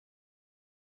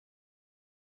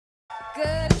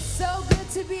Good. It's so good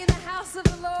to be in the house of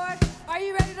the Lord. Are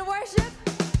you ready to worship?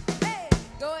 Hey,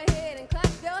 go ahead and clap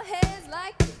your hands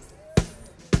like this.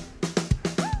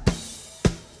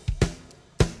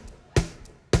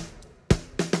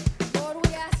 Lord,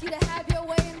 we ask you to have your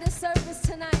way in this service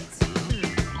tonight.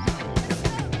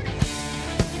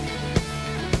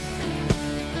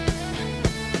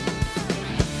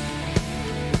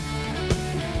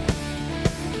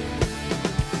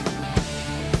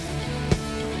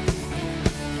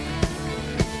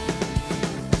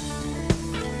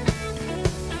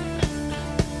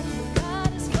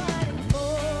 God is fighting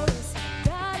for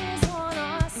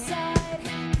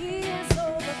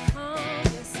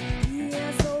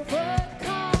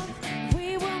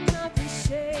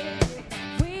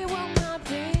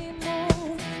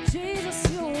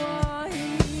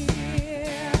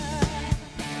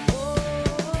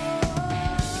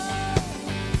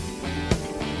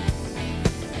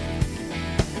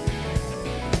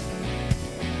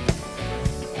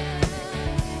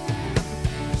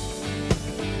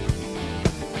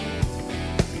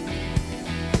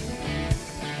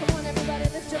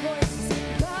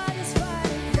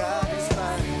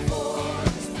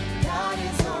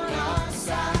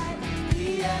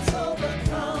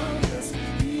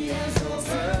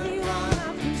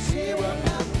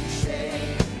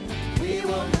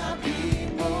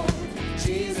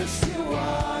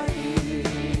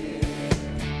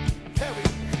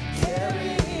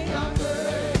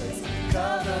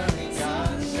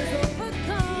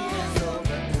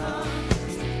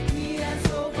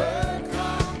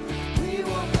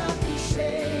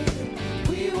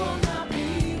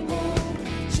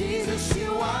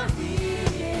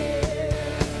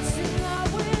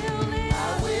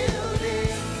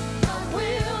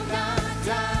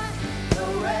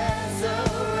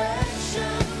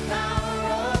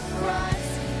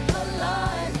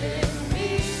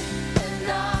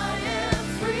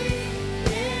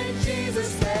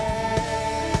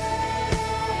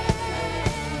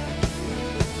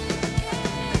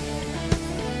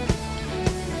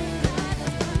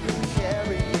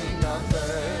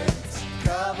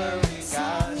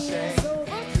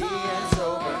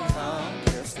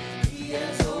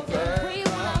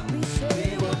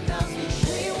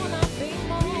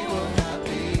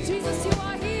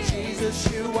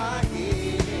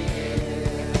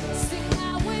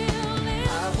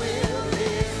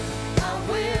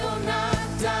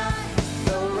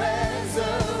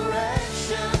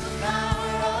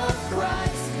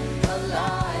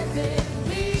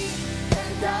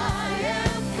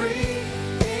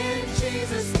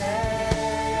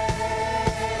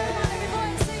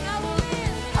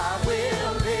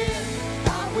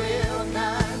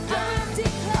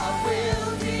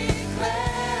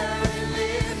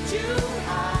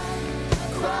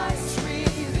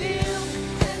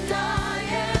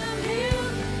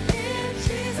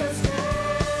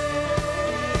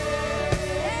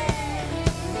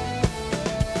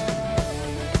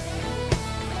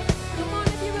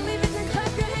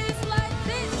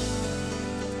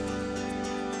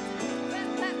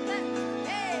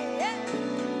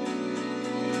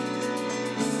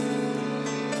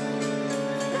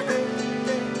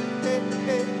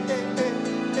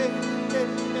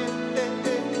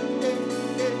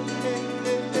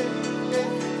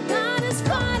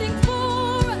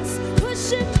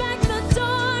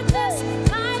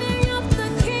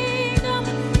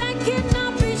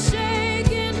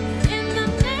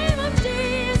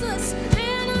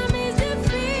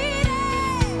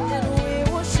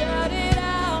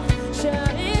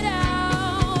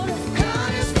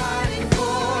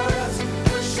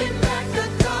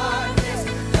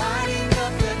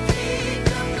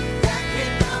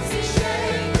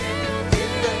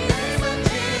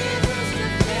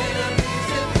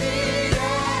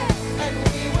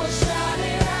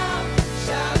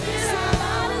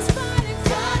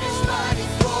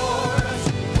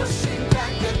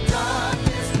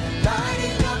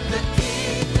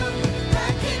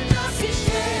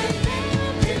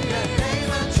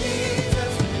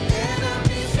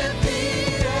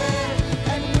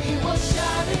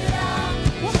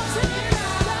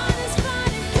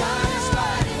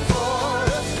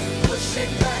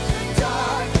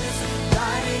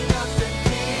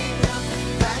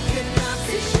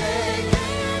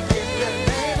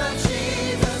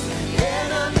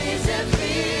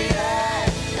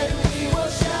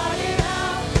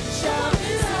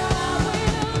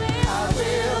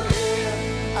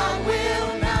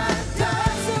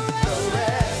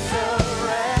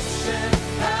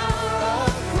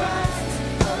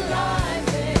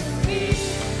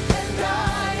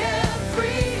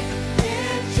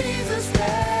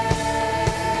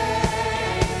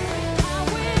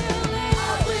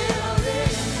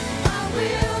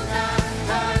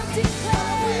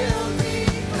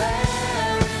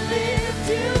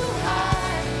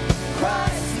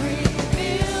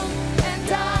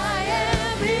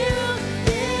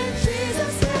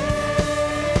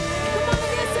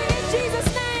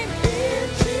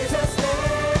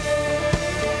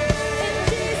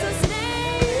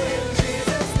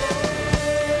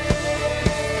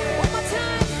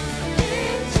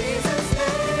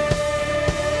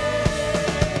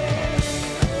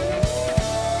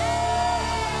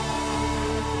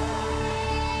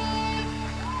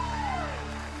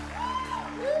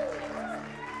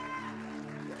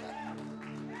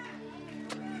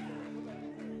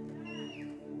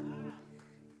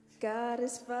God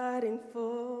is fighting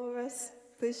for us,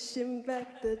 pushing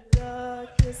back the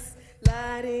darkness,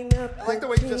 lighting up I like the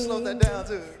way you just slowed that down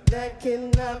too. That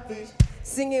cannot be.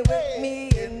 Sing it with me.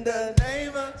 In the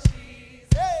name of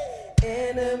Jesus,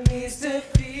 enemies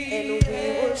defeated,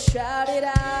 and we will shout it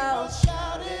out.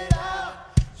 Shout it out.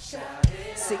 Shout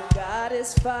it out. Sing, God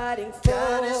is fighting for us.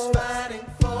 God is fighting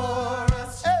for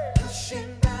us,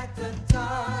 pushing back the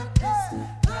darkness,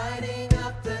 lighting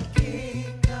up the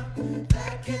kingdom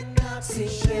that cannot be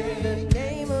shaken. In the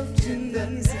name of Jesus. In the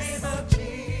name of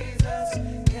Jesus,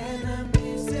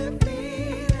 enemies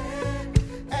defeated,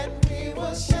 and we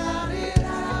will shout it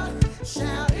out.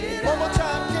 Shout it out. One more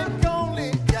time, keep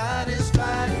going. God is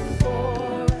fighting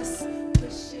for us,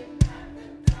 pushing back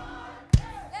the darkness.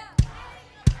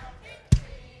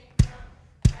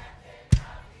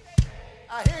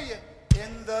 I hear you.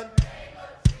 In the name of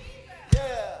Jesus.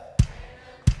 Yeah.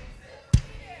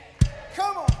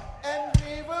 Come on, and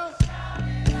we will.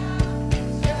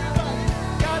 Everybody,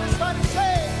 God is fighting.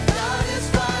 Say, God is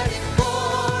fighting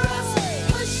for us,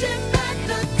 pushing back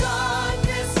the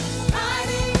darkness,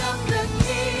 lighting up the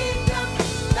kingdom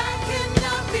that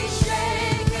cannot be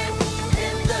shaken.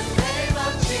 In the name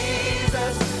of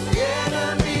Jesus, the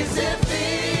enemy's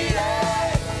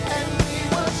defeated, and we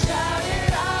will shout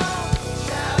it out.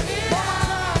 Shout it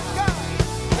out.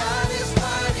 God is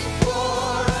fighting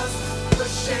for us,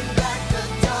 pushing back the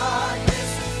darkness,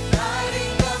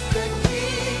 lighting up the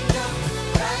kingdom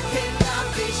that cannot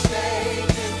be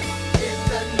shaken. In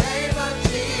the name of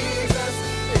Jesus,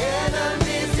 the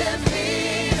enemy's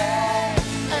defeated,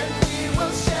 and we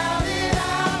will shout it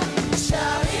out.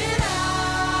 Shout it out.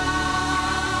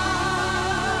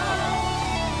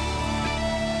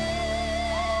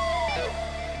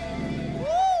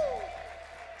 Woo!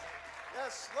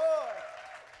 Yes, Lord.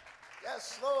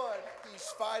 Yes, Lord. He's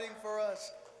fighting for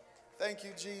us. Thank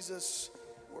you, Jesus.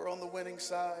 We're on the winning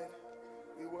side.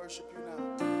 We worship you now.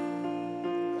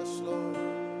 Yes, Lord.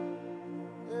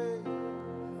 Hey.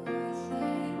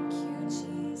 Thank you,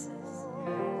 Jesus.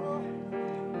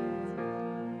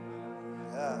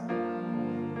 Yeah.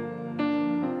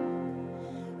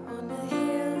 On a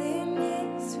hill in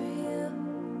Israel,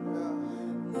 Yeah.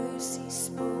 mercy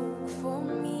spoke for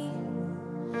me.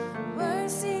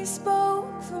 Mercy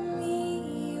spoke for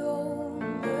me. Oh,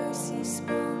 mercy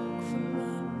spoke for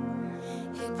me.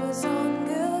 It was on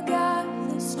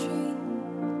Golgotha's tree.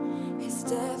 His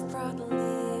death brought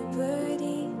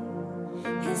liberty.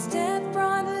 His death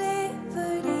brought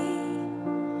liberty.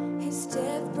 His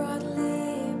death brought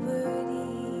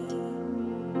liberty.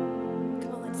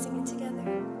 Come on, let's sing it together.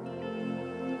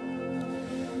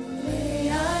 May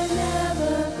I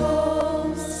never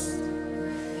boast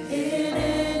in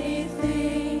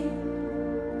anything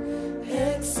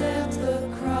except the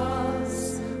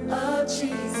cross of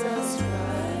Jesus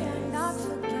Christ. Not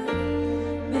forget.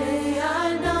 May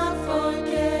I not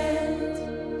forget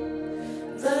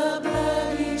the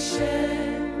blood He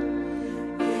shed.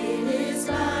 It is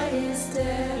by His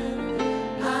death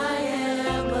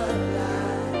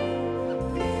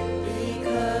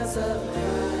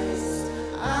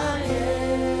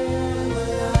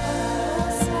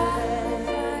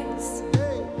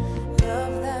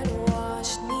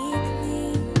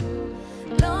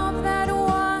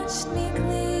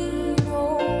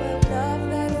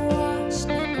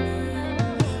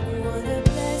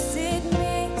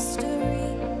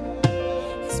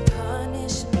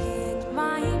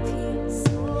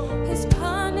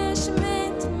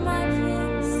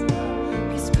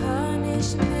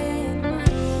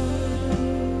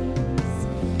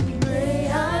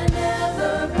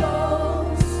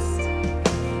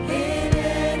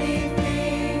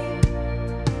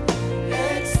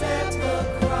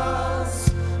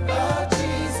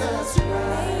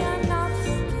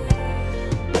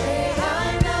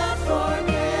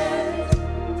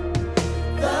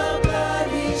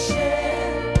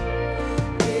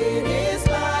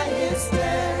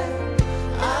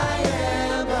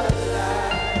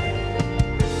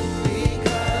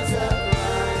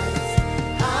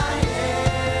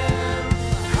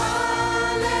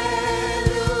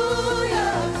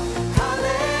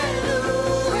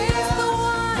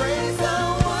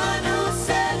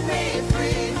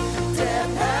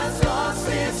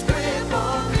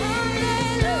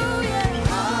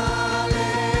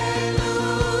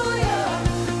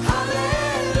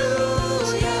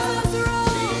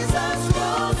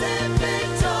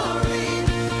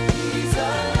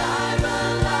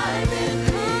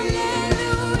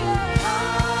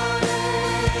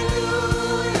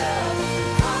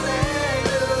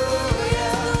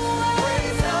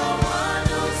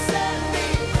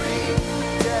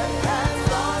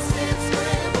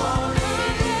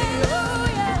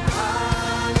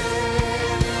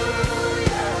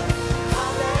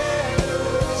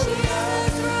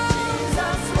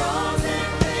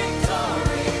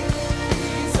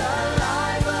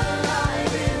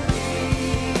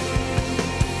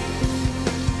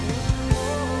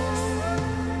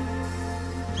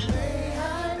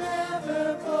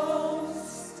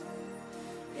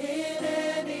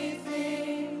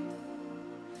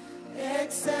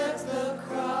except the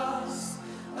cross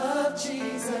of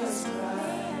Jesus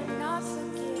Christ.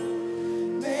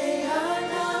 May I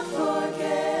not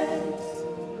forget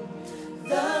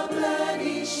the blood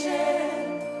he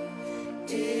shed.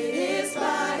 It is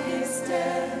by his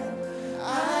death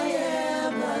I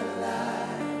am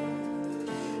alive.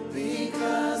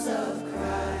 Because of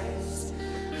Christ,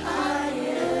 I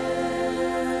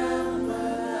am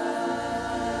alive.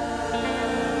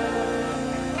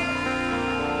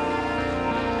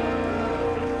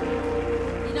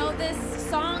 You know, this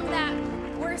song that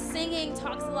we're singing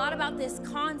talks a lot about this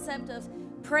concept of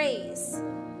praise.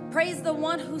 Praise the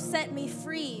one who set me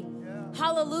free.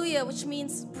 Hallelujah, which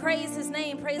means praise his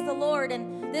name, praise the Lord.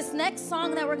 And this next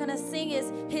song that we're going to sing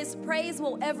is his praise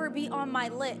will ever be on my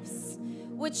lips,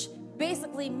 which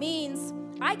basically means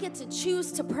I get to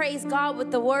choose to praise God with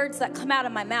the words that come out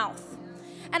of my mouth.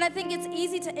 And I think it's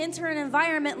easy to enter an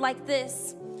environment like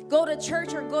this, go to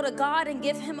church or go to God and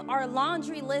give him our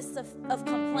laundry list of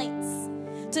complaints,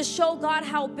 to show God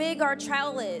how big our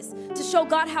trial is, to show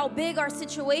God how big our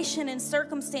situation and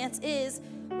circumstance is,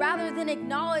 rather than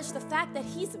acknowledge the fact that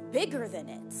he's bigger than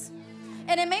it.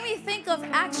 And it made me think of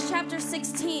Acts chapter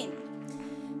 16.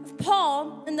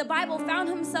 Paul in the Bible found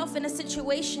himself in a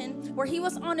situation where he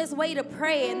was on his way to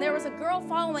pray, and there was a girl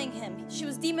following him. She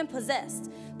was demon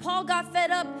possessed. Paul got fed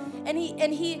up, and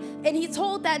he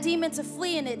told that demon to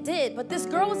flee, and it did. But this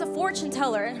girl was a fortune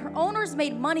teller, and her owners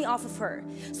made money off of her.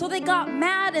 So they got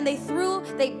mad, and they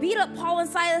beat up Paul and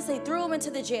Silas. They threw them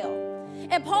into the jail.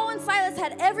 And Paul and Silas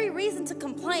had every reason to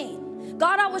complain.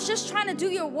 God, I was just trying to do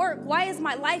your work. Why is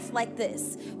my life like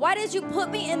this? Why did you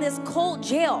put me in this cold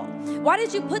jail? Why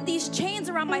did you put these chains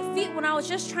around my feet when I was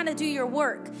just trying to do your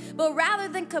work? But rather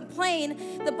than complain,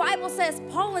 the Bible says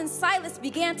Paul and Silas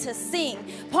began to sing.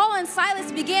 Paul and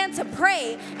Silas began to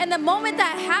pray. And the moment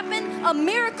that happened, a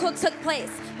miracle took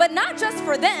place. But not just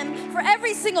for them, for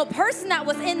every single person that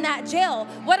was in that jail.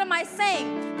 What am I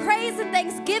saying? Praise and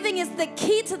thanksgiving is the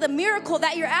key to the miracle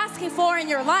that you're asking for in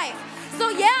your life. So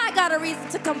yeah, I got a reason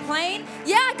to complain.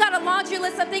 Yeah, I got a laundry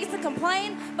list of things to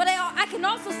complain. But I can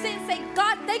also sit and say,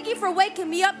 God, thank you for waking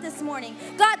me up this morning.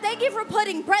 God, thank you for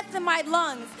putting breath in my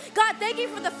lungs. God, thank you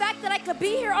for the fact that I could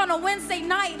be here on a Wednesday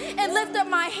night and lift up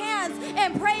my hands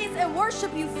and praise and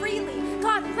worship you freely.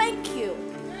 God, thank you.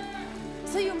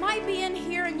 So you might be in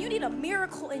here and you need a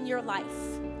miracle in your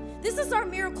life. This is our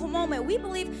miracle moment. We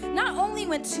believe not only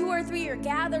when 2 or 3 are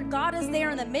gathered, God is there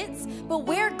in the midst, but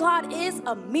where God is,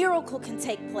 a miracle can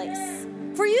take place.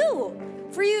 For you.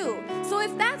 So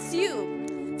if that's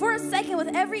you, for a second, with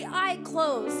every eye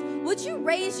closed, would you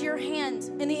raise your hand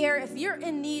in the air if you're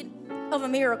in need of a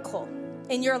miracle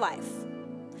in your life?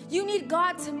 You need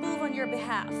God to move on your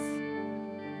behalf.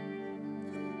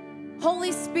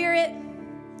 Holy Spirit,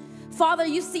 Father,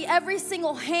 you see every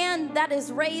single hand that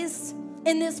is raised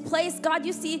in this place. God,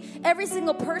 you see every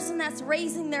single person that's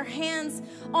raising their hands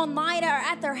online or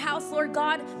at their house, Lord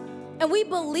God. And we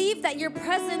believe that your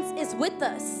presence is with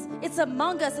us. It's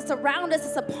among us. It's around us.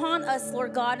 It's upon us,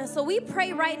 Lord God. And so we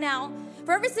pray right now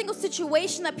for every single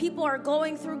situation that people are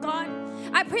going through, God.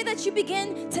 I pray that you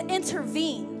begin to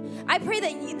intervene. I pray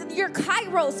that your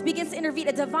kairos begins to intervene.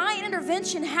 A divine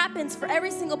intervention happens for every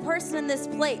single person in this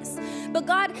place. But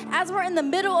God, as we're in the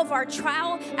middle of our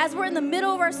trial, as we're in the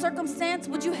middle of our circumstance,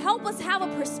 would you help us have a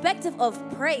perspective of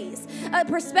praise, a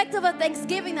perspective of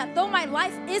thanksgiving, that though my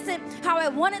life isn't how I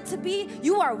want it to be,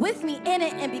 you are with me in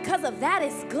it, and because of that,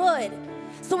 it's good.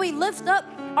 So we lift up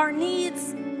our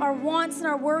needs, our wants, and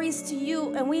our worries to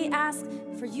you, and we ask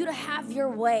for you to have your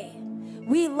way.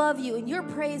 We love you, and your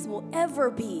praise will ever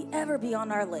be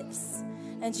on our lips.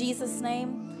 In Jesus'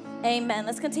 name, amen.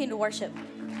 Let's continue to worship.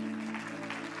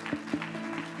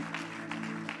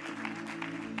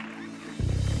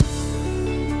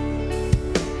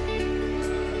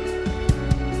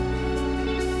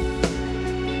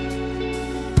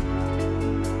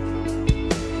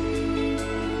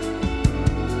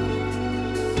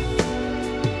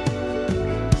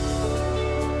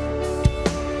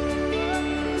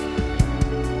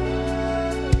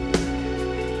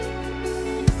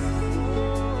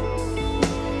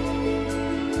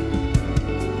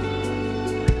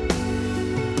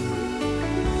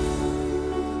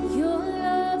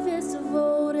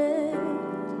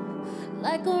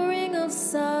 Like a ring of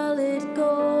solid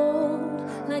gold,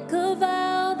 like a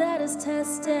vow that is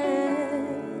tested,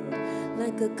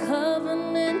 like a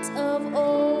covenant of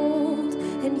old.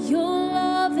 And your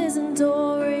love is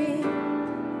enduring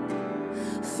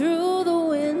through the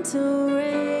winter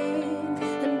rain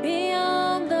and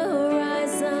beyond the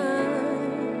horizon,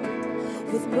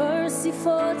 with mercy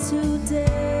for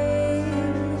today.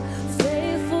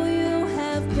 Faithful you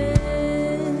have been.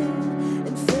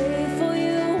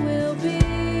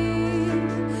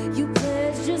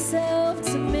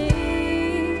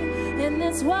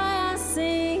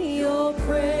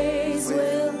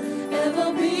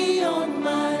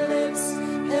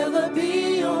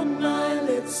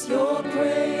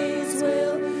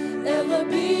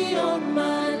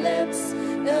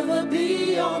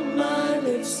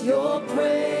 lips. Your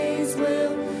praise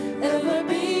will ever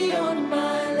be on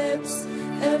my lips,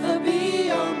 ever be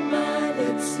on my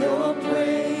lips. Your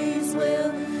praise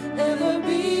will ever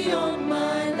be on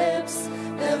my lips,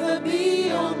 ever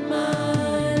be on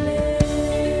my lips.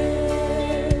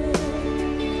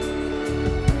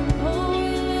 Oh,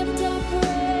 we lift up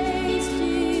praise,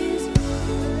 Jesus,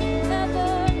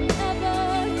 ever,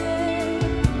 ever, yeah.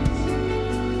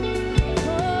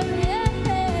 Oh, yeah.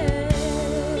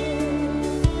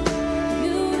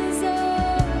 You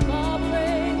deserve our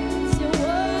praise. You're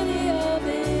worthy of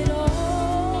it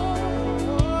all.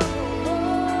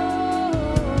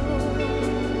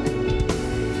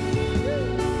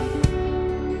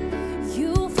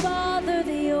 You father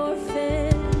the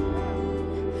orphan.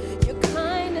 Your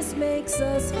kindness makes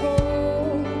us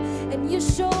whole, and you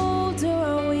shoulder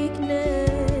our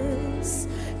weakness,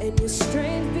 and your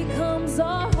strength becomes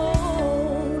our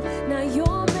hold. Now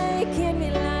you're making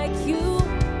me like you,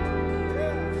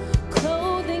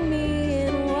 clothing me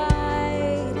in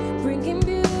white, bringing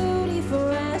beauty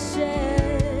for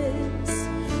ashes.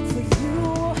 For you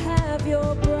will have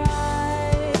your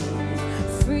bride,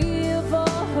 free of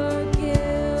all her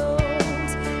guilt,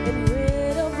 and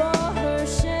rid of all her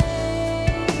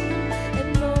shame,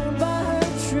 and known by her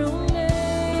true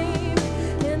name.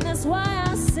 And that's why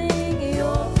I sing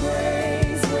your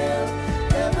praise will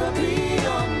ever be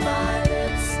on my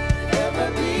lips, ever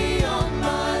be on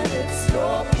my lips.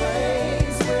 Your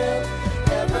praise will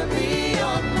ever be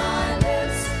on my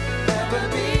lips, ever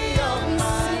be on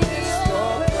my lips.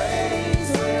 Your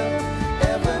praise will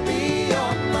ever be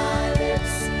on my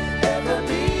lips, ever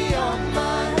be on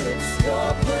my lips.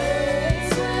 Your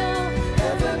praise will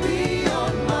ever be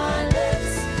on my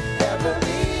lips, ever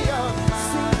be on my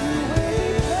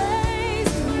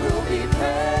lips. You will be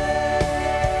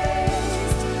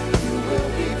praised, you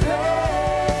will be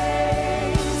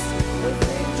praised. With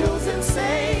angels and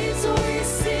saints we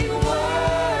sing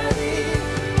worthy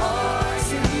are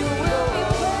you. You will be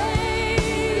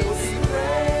praised, you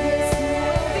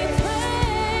will be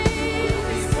praised, you will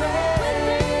be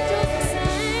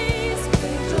praised. With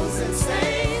angels and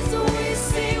saints we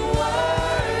sing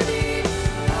worthy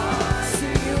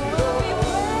are you. You will be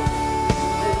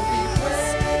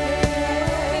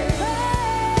praised,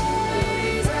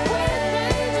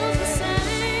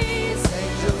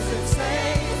 angels and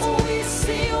saints we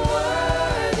sing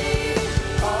worthy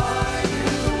are you.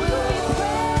 Will be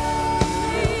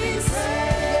praised,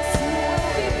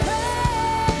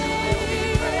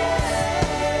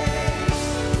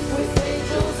 with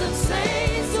angels and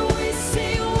saints we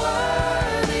sing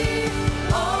worthy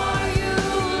are you,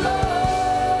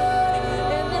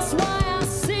 Lord. And that's why I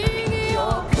sing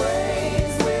your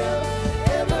praise will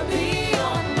ever be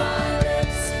on my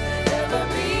lips, ever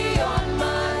be on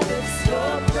my lips.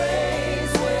 Your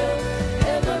praise will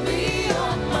ever be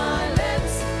on my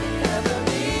lips, ever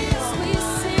be on my lips.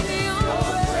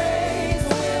 Your praise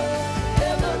will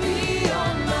ever be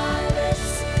on my lips,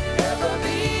 ever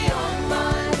be on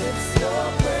my lips. Your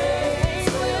praise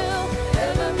will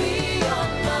ever be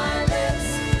on my lips,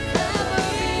 ever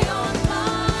be on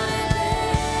my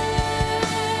lips.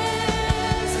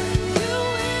 You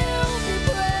will be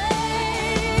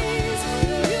praised,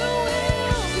 you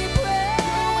will be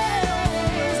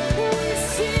praised. We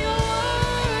sing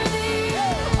worthy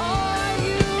are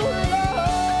you,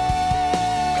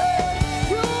 Lord.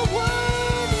 You're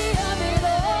worthy of it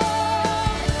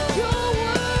all. You're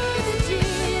worthy,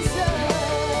 Jesus.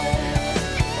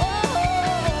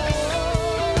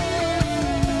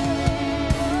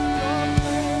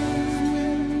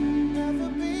 Never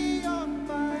be on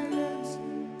my lips,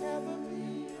 never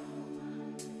be on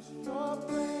my lips. Your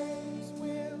praise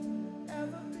will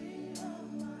ever be on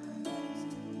my lips,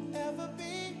 ever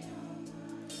be on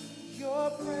my lips. Your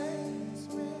praise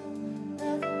will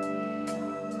ever be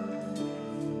on my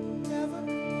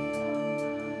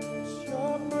lips.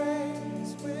 Your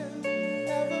praise will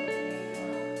ever be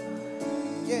on my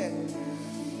lips. Yeah.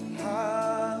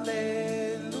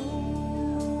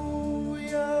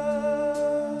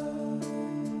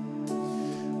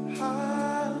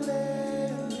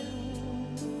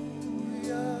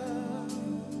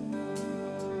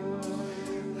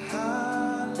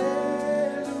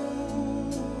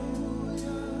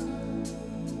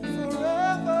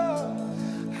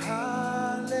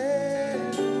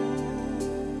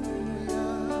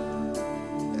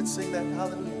 Let's sing that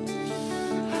hallelujah.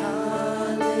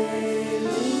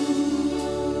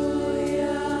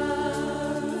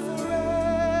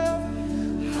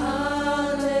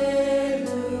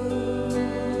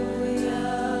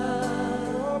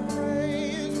 Your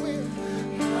praise will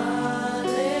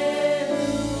hallelujah.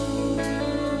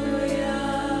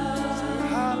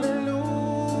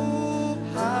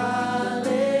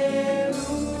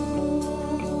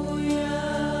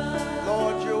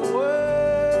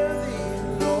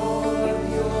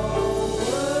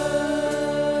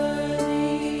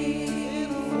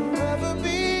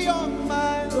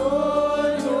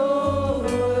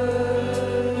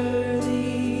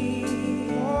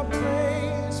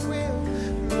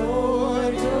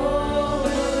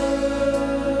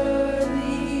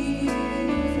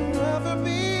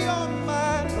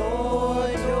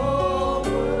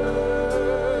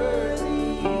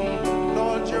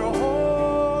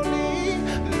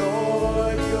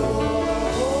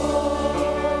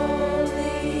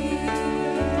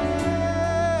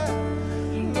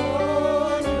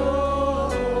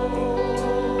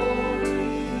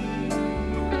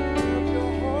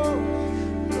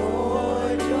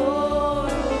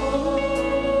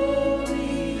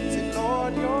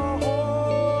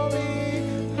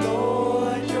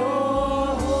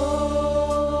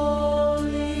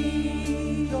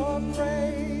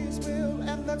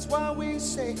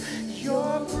 say,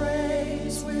 your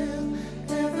praise will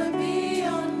never be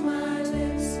on my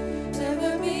lips,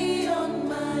 never be on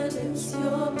my lips.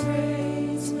 Your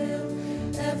praise will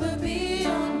never be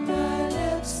on my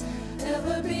lips,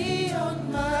 never be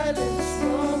on my lips.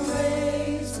 Your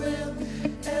praise will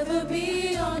never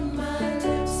be on my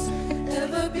lips,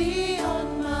 never be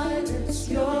on my lips.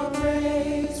 Your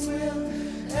praise will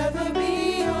never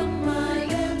be on my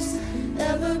lips,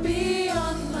 never be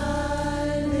on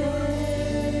my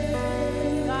lips.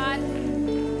 God,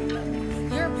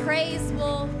 your praise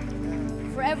will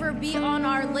forever be on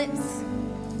our lips.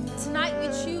 Tonight we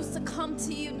choose to come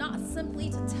to you not simply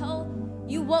to tell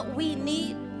you what we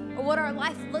need or what our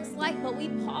life looks like, but we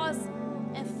pause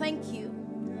and thank you.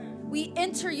 We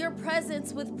enter your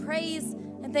presence with praise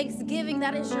and thanksgiving.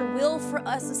 That is your will for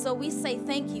us. And so we say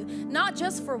thank you, not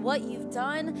just for what you've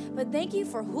done, but thank you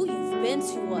for who you've been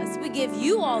to us. We give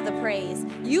you all the praise,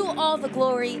 you all the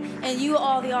glory, and you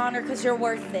all the honor because you're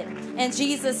worth it. In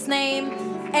Jesus' name,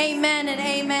 amen and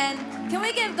amen. Can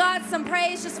we give God some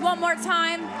praise just one more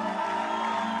time?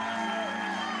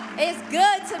 It's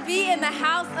good to be in the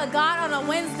house of God on a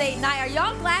Wednesday night. Are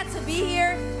y'all glad to be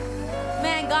here?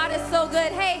 Man, God is so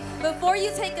good. Hey, before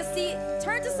you take a seat,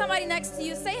 turn to somebody next to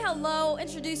you. Say hello.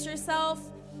 Introduce yourself.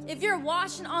 If you're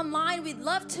watching online, we'd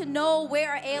love to know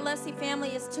where our ALFC family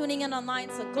is tuning in online.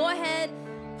 So go ahead,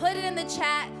 put it in the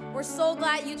chat. We're so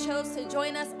glad you chose to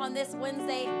join us on this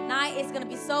Wednesday night. It's going to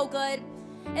be so good.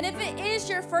 And if it is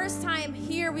your first time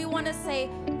here, we want to say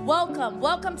welcome.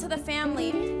 Welcome to the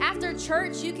family. After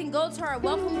church, you can go to our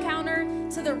welcome counter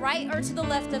to the right or to the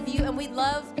left of you, and we'd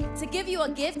love to give you a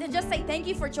gift and just say thank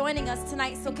you for joining us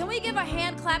tonight. So can we give a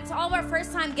hand clap to all of our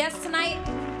first-time guests tonight?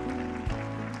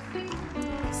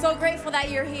 So grateful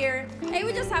that you're here. Hey,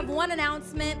 we just have one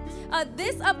announcement.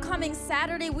 This upcoming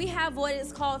Saturday, we have what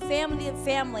is called Family to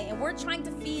Family, and we're trying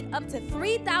to feed up to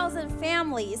 3,000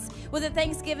 families with a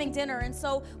Thanksgiving dinner. And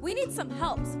so we need some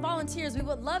help, some volunteers. We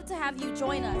would love to have you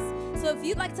join us. So if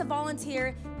you'd like to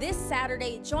volunteer this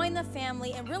Saturday, join the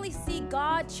family and really see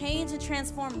God change and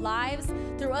transform lives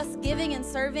through us giving and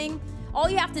serving, all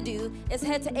you have to do is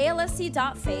head to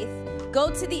alfc.faith,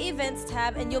 go to the events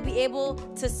tab, and you'll be able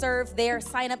to serve there,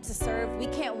 sign up to serve. We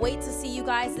can't wait to see you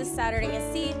guys this Saturday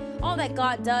and see all that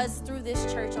God does through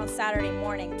this church on Saturday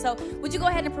morning. So would you go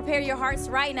ahead and prepare your hearts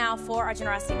right now for our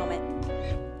generosity moment?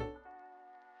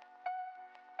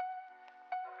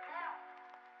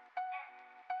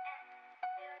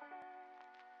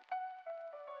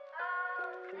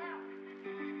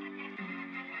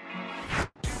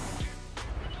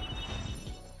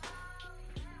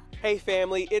 Hey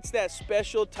family, it's that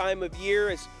special time of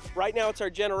year. Right now it's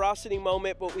our generosity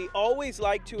moment, but we always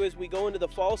like to, as we go into the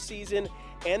fall season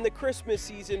and the Christmas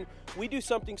season, we do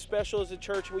something special as a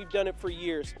church, and we've done it for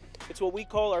years. It's what we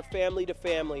call our Family to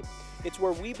Family. It's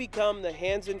where we become the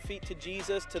hands and feet to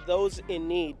Jesus to those in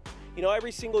need. You know,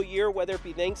 every single year, whether it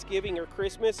be Thanksgiving or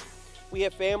Christmas, we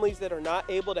have families that are not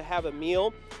able to have a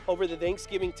meal over the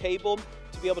Thanksgiving table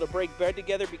to be able to break bread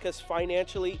together because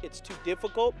financially it's too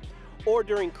difficult. Or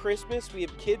during Christmas, we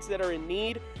have kids that are in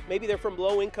need. Maybe they're from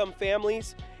low-income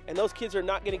families, and those kids are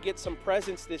not going to get some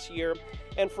presents this year.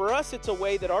 And for us, it's a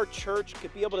way that our church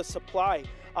could be able to supply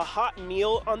a hot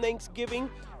meal on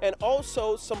Thanksgiving and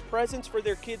also some presents for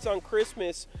their kids on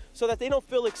Christmas so that they don't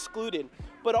feel excluded.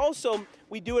 But also,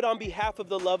 we do it on behalf of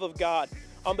the love of God,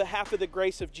 on behalf of the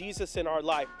grace of Jesus in our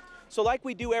life. So like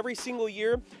we do every single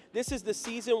year, this is the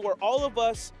season where all of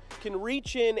us can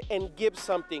reach in and give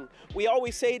something. We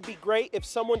always say it'd be great if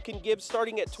someone can give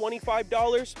starting at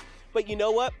 $25, but you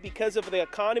know what? Because of the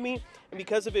economy and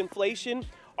because of inflation,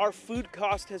 our food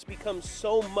cost has become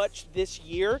so much this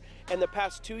year and the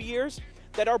past 2 years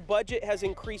that our budget has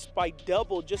increased by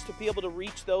double just to be able to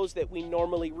reach those that we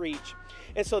normally reach.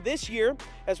 And so this year,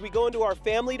 as we go into our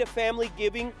family to family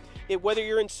giving, whether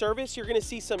you're in service, you're gonna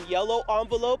see some yellow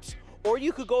envelopes, or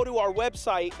you could go to our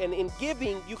website, and in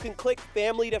giving, you can click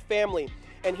Family to Family.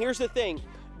 And here's the thing,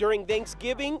 during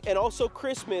Thanksgiving and also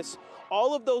Christmas,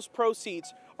 all of those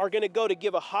proceeds are gonna go to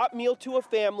give a hot meal to a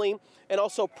family and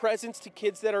also presents to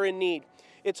kids that are in need.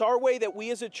 It's our way that we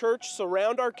as a church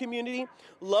surround our community,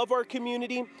 love our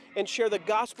community, and share the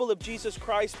gospel of Jesus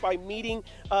Christ by meeting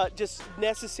just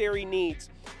necessary needs.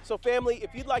 So family,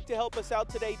 if you'd like to help us out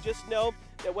today, just know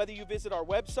that whether you visit our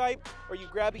website or you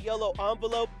grab a yellow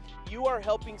envelope, you are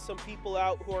helping some people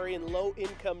out who are in low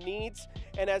income needs.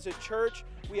 And as a church,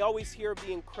 we always hear of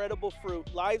the incredible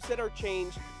fruit, lives that are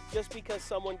changed just because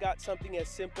someone got something as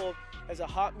simple as a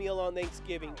hot meal on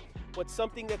Thanksgiving. What's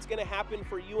something that's going to happen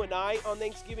for you and I on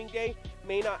Thanksgiving Day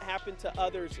may not happen to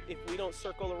others if we don't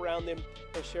circle around them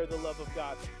and share the love of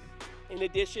God. In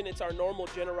addition, it's our normal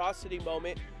generosity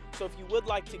moment. So if you would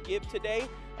like to give today,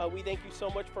 we thank you so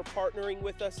much for partnering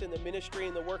with us in the ministry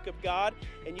and the work of God.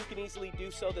 And you can easily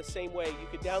do so the same way. You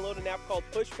can download an app called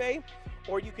PushPay,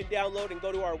 or you can download and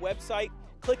go to our website,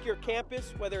 click your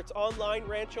campus, whether it's online,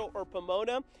 Rancho, or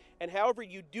Pomona. And however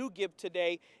you do give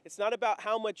today, it's not about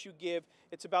how much you give,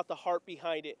 it's about the heart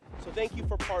behind it. So thank you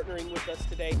for partnering with us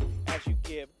today as you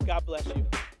give. God bless you.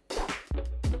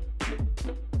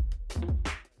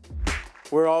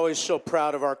 We're always so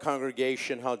proud of our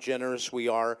congregation, how generous we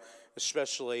are,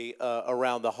 especially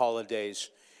around the holidays.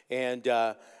 And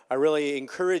I really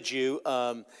encourage you,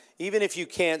 even if you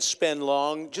can't spend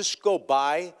long, just go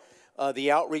by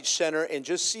the outreach center and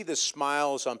just see the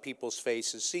smiles on people's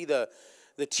faces, see the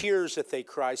tears that they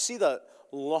cry, see the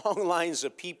long lines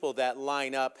of people that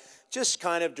line up. Just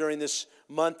kind of during this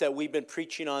month that we've been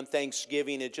preaching on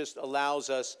Thanksgiving, it just allows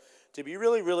us to be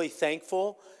really, really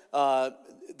thankful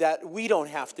that we don't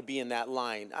have to be in that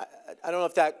line. I don't know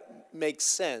if that makes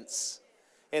sense.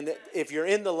 And that if you're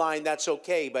in the line, that's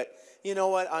okay. But you know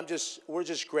what? We're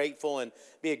just grateful, and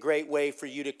be a great way for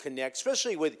you to connect,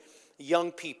 especially with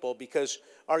young people, because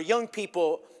our young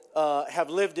people have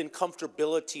lived in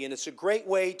comfortability, and it's a great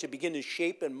way to begin to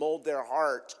shape and mold their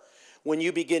heart when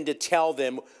you begin to tell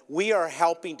them, we are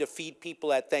helping to feed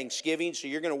people at Thanksgiving, so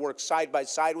you're going to work side by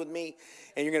side with me,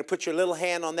 and you're going to put your little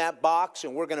hand on that box,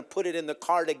 and we're going to put it in the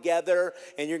car together,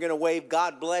 and you're going to wave,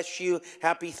 God bless you,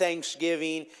 happy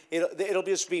Thanksgiving. It'll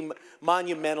just be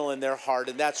monumental in their heart,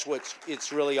 and that's what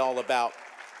it's really all about.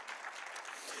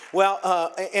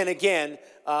 Well, and again,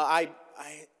 I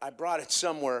brought it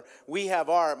somewhere. We have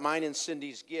mine and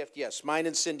Cindy's gift. Yes, mine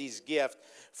and Cindy's gift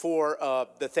for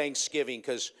the Thanksgiving,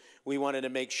 because we wanted to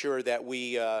make sure that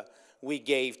we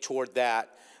gave toward that.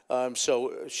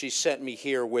 So she sent me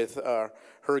here with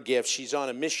her gift. She's on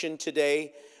a mission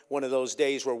today, one of those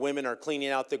days where women are cleaning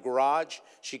out the garage.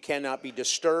 She cannot be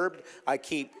disturbed. I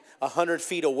keep 100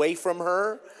 feet away from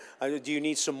her. Do you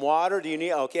need some water?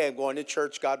 Okay, I'm going to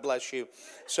church. God bless you.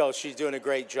 So she's doing a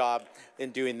great job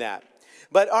in doing that.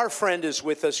 But our friend is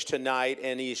with us tonight,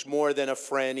 and he's more than a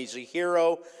friend. He's a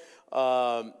hero.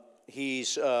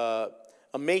 He's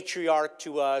a matriarch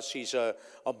to us. He's a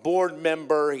board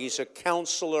member. He's a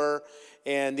counselor.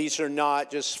 And these are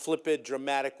not just flippant,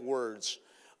 dramatic words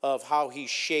of how he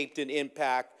shaped and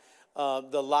impacted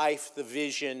the life, the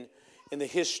vision, and the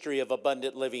history of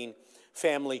Abundant Living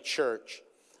Family Church.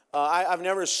 I've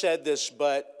never said this,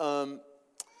 but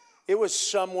it was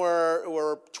somewhere,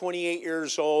 we're 28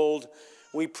 years old.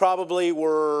 We probably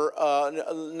were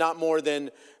not more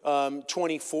than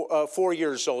 4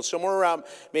 years old, somewhere around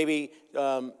maybe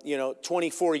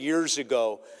 24 years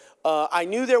ago. I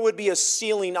knew there would be a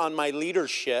ceiling on my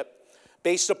leadership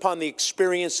based upon the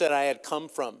experience that I had come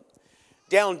from.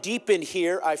 Down deep in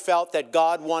here, I felt that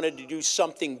God wanted to do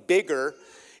something bigger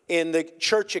in the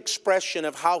church expression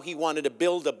of how he wanted to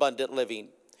build abundant living.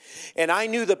 And I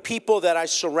knew the people that I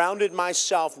surrounded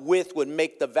myself with would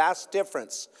make the vast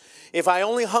difference. If I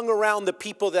only hung around the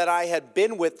people that I had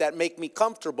been with that make me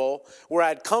comfortable, where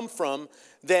I'd come from,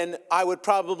 then I would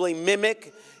probably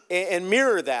mimic and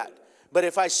mirror that. But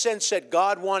if I sensed that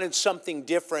God wanted something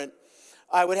different,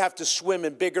 I would have to swim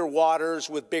in bigger waters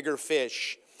with bigger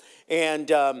fish. And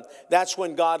that's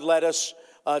when God led us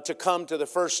to come to the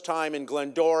first time in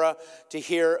Glendora to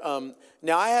hear.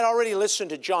 Now, I had already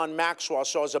listened to John Maxwell,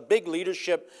 so I was a big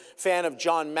leadership fan of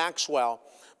John Maxwell.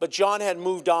 But John had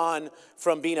moved on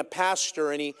from being a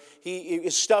pastor, and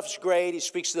his stuff's great. He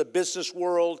speaks to the business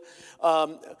world.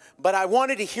 But I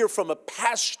wanted to hear from a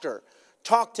pastor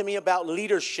talk to me about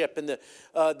leadership and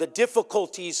the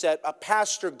difficulties that a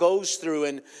pastor goes through,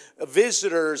 and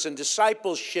visitors and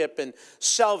discipleship and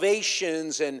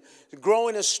salvations and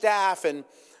growing a staff. And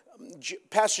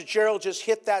Pastor Gerald just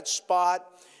hit that spot.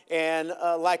 And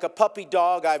like a puppy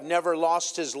dog, I've never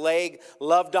lost his leg,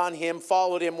 loved on him,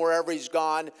 followed him wherever he's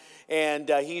gone. And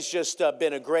he's just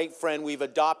been a great friend. We've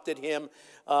adopted him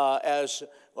as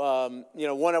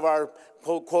one of our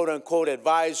quote-unquote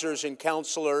advisors and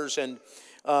counselors. And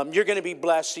you're going to be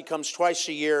blessed. He comes twice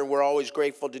a year, and we're always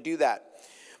grateful to do that.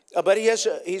 But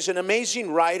he's an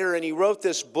amazing writer, and he wrote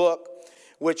this book,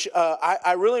 which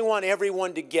I really want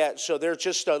everyone to get. So there's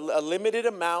just a limited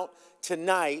amount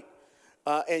tonight.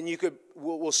 And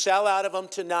we'll sell out of them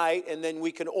tonight, and then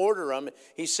we can order them.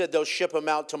 He said they'll ship them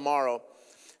out tomorrow.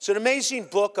 It's an amazing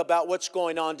book about what's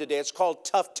going on today. It's called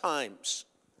Tough Times.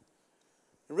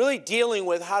 Really dealing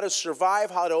with how to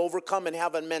survive, how to overcome, and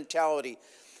have a mentality.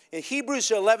 In Hebrews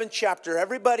 11th chapter,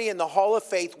 everybody in the Hall of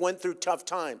Faith went through tough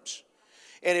times.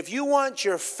 And if you want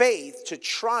your faith to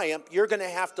triumph, you're going to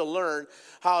have to learn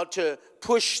how to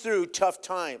push through tough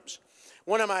times.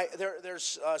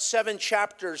 there's 7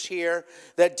 chapters here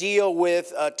that deal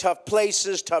with tough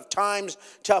places, tough times,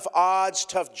 tough odds,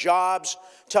 tough jobs,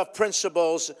 tough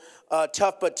principles,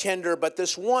 tough but tender. But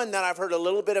this one that I've heard a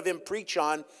little bit of him preach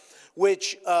on,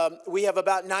 which we have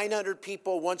about 900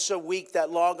 people once a week that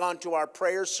log on to our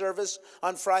prayer service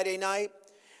on Friday night.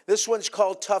 This one's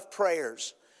called Tough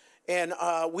Prayers. And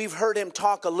we've heard him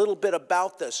talk a little bit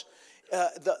about this.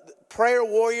 The prayer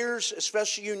warriors,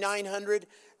 especially you 900,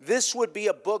 this would be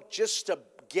a book just to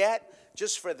get,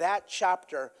 just for that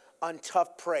chapter on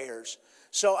tough prayers.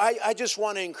 So I just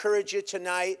want to encourage you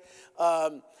tonight.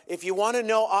 If you want to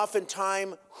know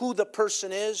oftentimes who the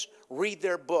person is, read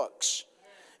their books.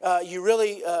 You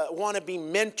really want to be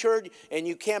mentored, and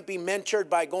you can't be mentored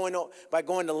by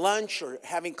going to lunch or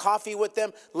having coffee with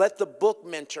them. Let the book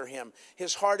mentor him.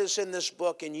 His heart is in this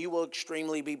book, and you will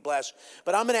extremely be blessed.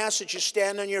 But I'm going to ask that you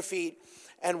stand on your feet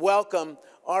and welcome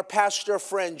our pastor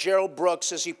friend, Gerald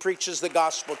Brooks, as he preaches the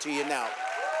gospel to you now.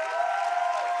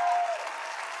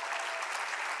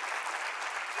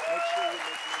 Make sure you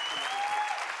make mention of it.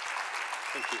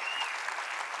 Thank you.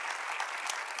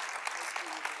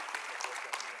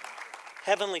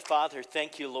 Heavenly Father,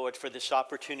 thank you, Lord, for this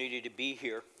opportunity to be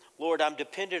here. Lord, I'm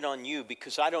dependent on you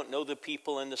because I don't know the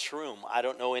people in this room. I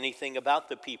don't know anything about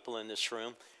the people in this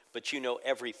room, but you know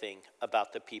everything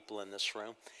about the people in this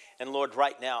room. And Lord,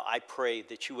 right now, I pray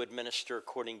that you would minister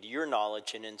according to your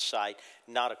knowledge and insight,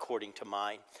 not according to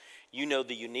mine. You know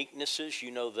the uniquenesses,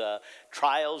 you know the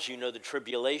trials, you know the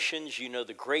tribulations, you know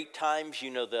the great times, you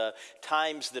know the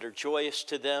times that are joyous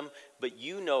to them, but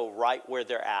you know right where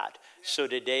they're at. So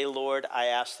today, Lord, I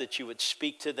ask that you would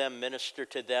speak to them, minister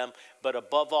to them, but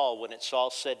above all, when it's all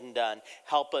said and done,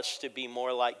 help us to be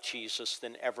more like Jesus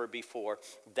than ever before.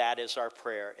 That is our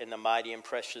prayer in the mighty and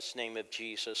precious name of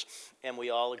Jesus. And we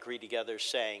all agree together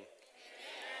saying,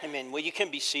 Amen. Well, you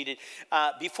can be seated.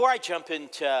 Before I jump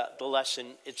into the lesson,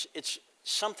 it's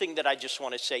something that I just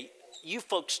want to say. You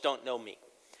folks don't know me,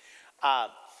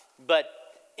 but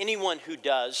anyone who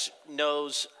does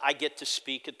knows I get to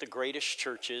speak at the greatest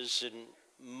churches, and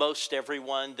most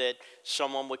everyone that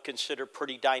someone would consider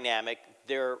pretty dynamic,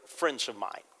 they're friends of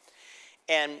mine.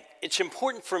 And it's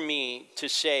important for me to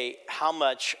say how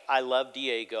much I love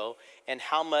Diego and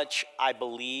how much I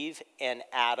believe in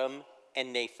Adam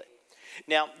and Nathan.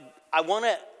 Now, I want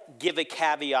to give a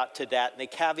caveat to that, and the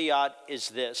caveat is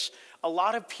this. A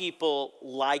lot of people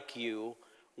like you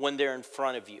when they're in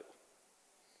front of you.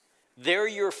 They're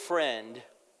your friend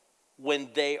when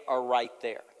they are right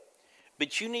there.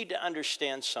 But you need to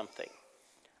understand something.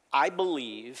 I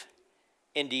believe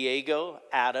in Diego,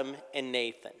 Adam, and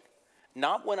Nathan,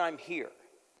 not when I'm here,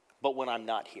 but when I'm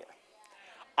not here.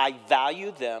 I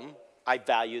value them. I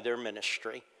value their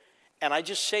ministry. And I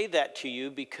just say that to you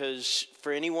because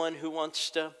for anyone who wants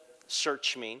to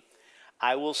search me,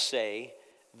 I will say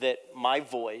that my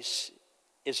voice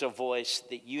is a voice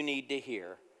that you need to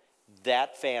hear.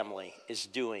 That family is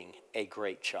doing a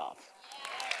great job.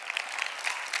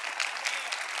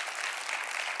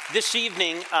 This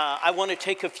evening, I want to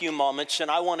take a few moments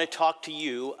and I want to talk to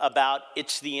you about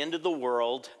it's the end of the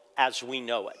world as we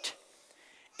know it.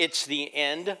 It's the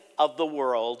end of the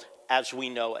world as we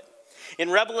know it.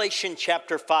 In Revelation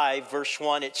chapter 5, verse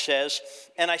 1, it says,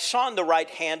 "And I saw in the right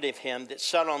hand of him that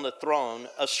sat on the throne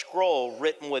a scroll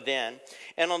written within,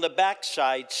 and on the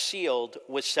backside sealed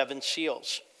with 7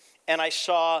 seals. And I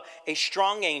saw a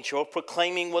strong angel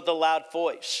proclaiming with a loud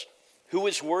voice, 'Who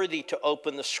is worthy to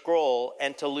open the scroll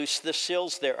and to loose the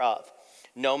seals thereof?'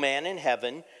 No man in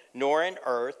heaven, nor in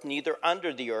earth, neither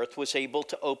under the earth, was able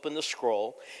to open the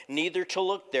scroll, neither to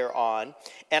look thereon.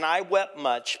 And I wept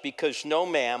much, because no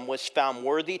man was found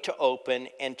worthy to open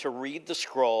and to read the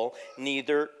scroll,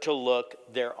 neither to look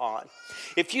thereon."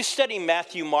 If you study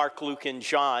Matthew, Mark, Luke, and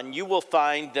John, you will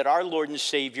find that our Lord and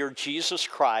Savior, Jesus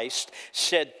Christ,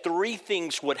 said 3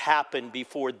 things would happen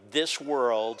before this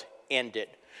world ended.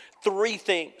 3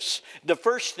 things. The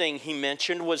first thing he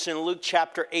mentioned was in Luke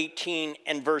chapter 18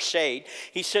 and verse 8.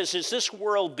 He says, as this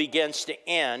world begins to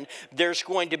end, there's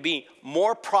going to be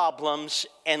more problems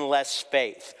and less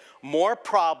faith. More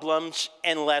problems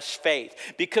and less faith.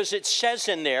 Because it says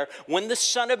in there, when the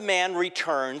Son of Man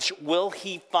returns, will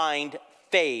he find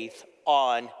faith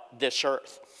on this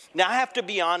earth? Now, I have to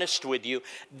be honest with you,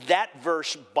 that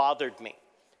verse bothered me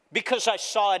because I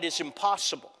saw it as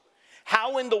impossible.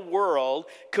 How in the world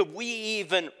could we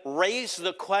even raise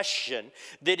the question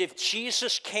that if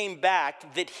Jesus came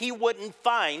back, that he wouldn't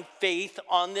find faith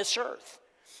on this earth?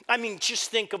 I mean,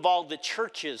 just think of all the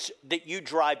churches that you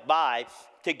drive by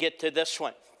to get to this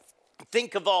one.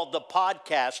 Think of all the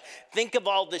podcasts. Think of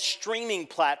all the streaming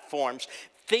platforms.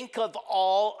 think of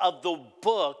all of the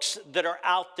books that are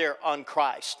out there on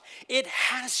Christ. It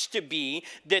has to be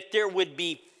that there would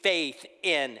be faith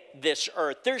in this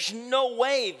earth. There's no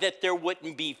way that there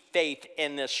wouldn't be faith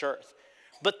in this earth.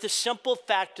 But the simple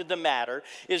fact of the matter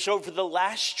is, over the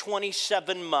last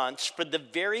 27 months, for the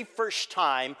very first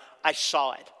time, I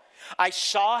saw it. I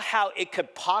saw how it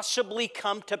could possibly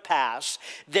come to pass,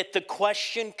 that the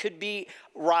question could be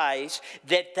rise,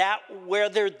 that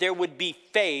whether there would be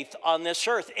faith on this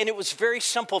earth. And it was very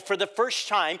simple. For the first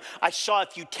time, I saw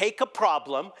if you take a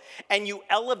problem and you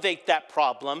elevate that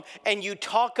problem and you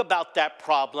talk about that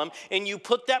problem and you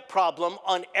put that problem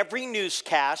on every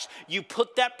newscast, you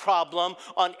put that problem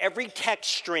on every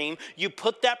text stream, you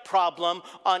put that problem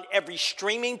on every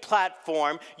streaming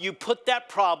platform, you put that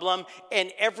problem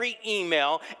in every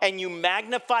email, and you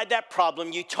magnify that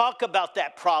problem, you talk about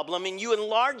that problem, and you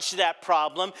enlarge that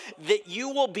problem, that you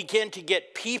will begin to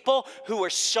get people who are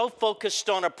so focused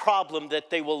on a problem that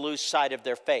they will lose sight of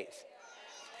their faith.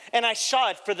 And I saw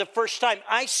it for the first time.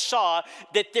 I saw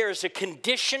that there is a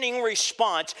conditioning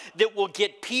response that will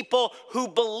get people who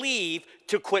believe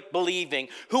to quit believing,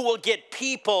 who will get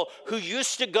people who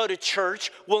used to go to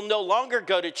church will no longer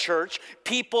go to church.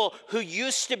 People who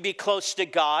used to be close to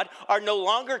God are no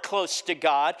longer close to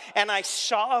God. And I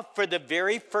saw for the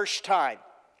very first time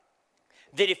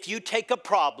that if you take a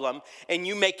problem and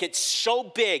you make it so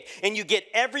big and you get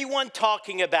everyone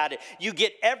talking about it, you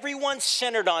get everyone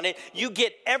centered on it, you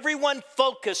get everyone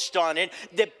focused on it,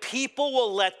 that people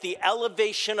will let the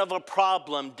elevation of a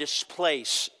problem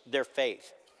displace their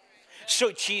faith.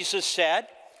 So Jesus said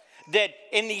that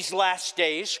in these last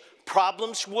days,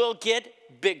 problems will get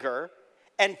bigger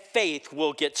and faith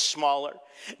will get smaller.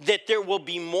 That there will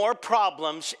be more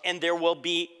problems and there will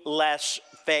be less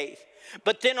faith.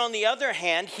 But then on the other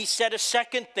hand, he said a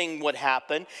second thing would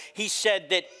happen. He said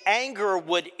that anger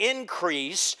would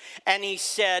increase, and he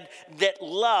said that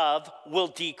love will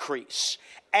decrease.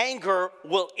 Anger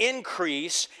will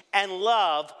increase and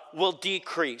love will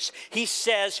decrease. He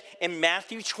says in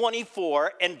Matthew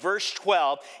 24 and verse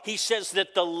 12, he says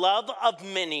that the love of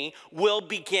many will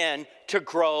begin to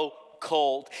grow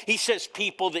cold. He says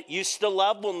people that used to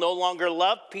love will no longer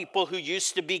love. People who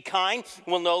used to be kind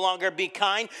will no longer be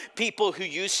kind. People who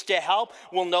used to help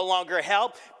will no longer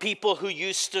help. People who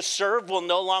used to serve will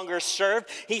no longer serve.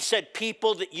 He said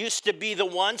people that used to be the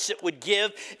ones that would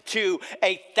give to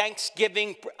a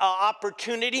Thanksgiving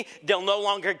opportunity, they'll no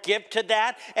longer give to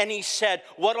that. And he said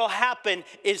what will happen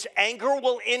is anger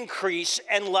will increase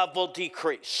and love will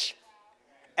decrease.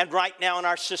 And right now in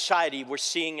our society, we're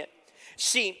seeing it.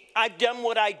 See, I've done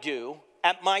what I do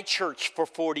at my church for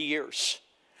 40 years.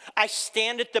 I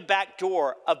stand at the back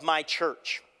door of my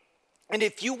church. And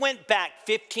if you went back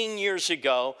 15 years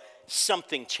ago,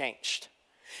 something changed.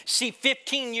 See,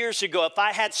 15 years ago, if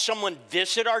I had someone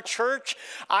visit our church,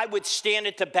 I would stand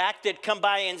at the back. They'd come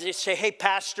by and they'd say, hey,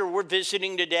 Pastor, we're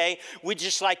visiting today. We'd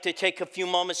just like to take a few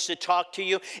moments to talk to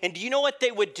you. And do you know what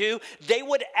they would do? They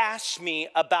would ask me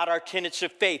about our tenets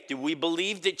of faith. Do we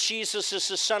believe that Jesus is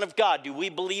the Son of God? Do we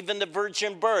believe in the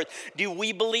virgin birth? Do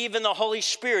we believe in the Holy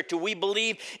Spirit? Do we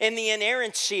believe in the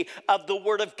inerrancy of the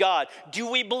Word of God?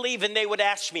 Do we believe? And they would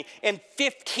ask me. In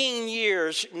 15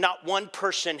 years, not one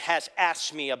person has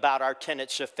asked me about our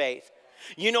tenets of faith.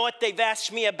 You know what they've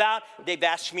asked me about? They've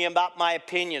asked me about my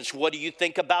opinions. What do you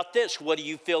think about this? What do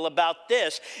you feel about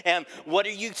this? And what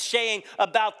are you saying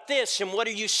about this? And what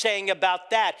are you saying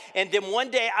about that? And then one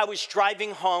day I was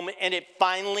driving home and it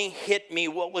finally hit me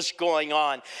what was going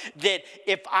on. That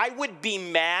if I would be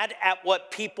mad at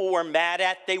what people were mad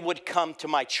at, they would come to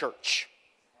my church.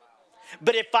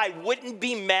 But if I wouldn't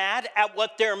be mad at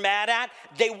what they're mad at,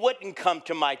 they wouldn't come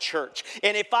to my church.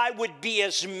 And if I would be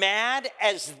as mad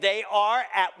as they are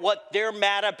at what they're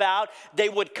mad about, they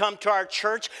would come to our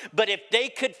church. But if they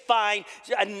could find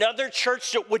another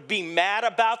church that would be mad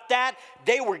about that,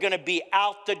 they were going to be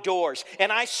out the doors.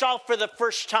 And I saw for the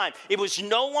first time, it was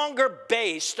no longer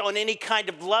based on any kind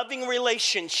of loving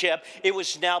relationship. It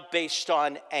was now based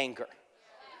on anger.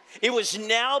 It was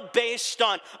now based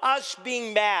on us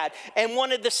being mad. And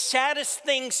one of the saddest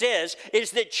things is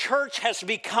that church has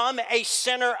become a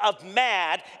center of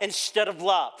mad instead of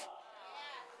love.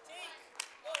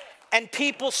 And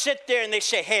people sit there and they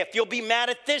say, hey, if you'll be mad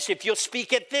at this, if you'll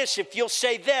speak at this, if you'll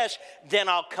say this, then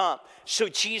I'll come. So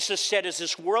Jesus said, as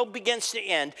this world begins to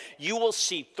end, you will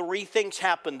see three things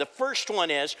happen. The first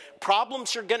one is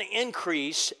problems are going to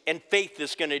increase and faith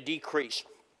is going to decrease.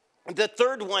 The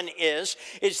third one is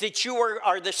that you are,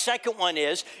 or the second one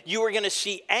is, you are going to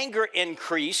see anger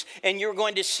increase and you're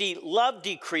going to see love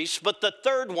decrease. But the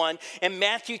third one, in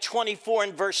Matthew 24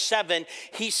 and verse 7,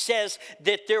 he says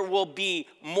that there will be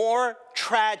more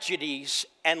tragedies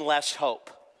and less hope.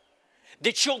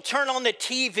 That you'll turn on the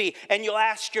TV and you'll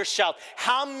ask yourself,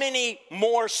 how many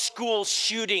more school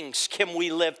shootings can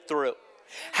we live through?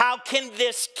 How can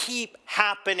this keep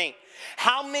happening?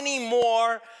 How many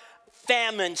more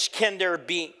famines can there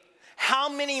be? How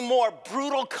many more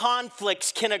brutal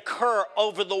conflicts can occur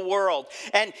over the world?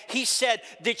 And he said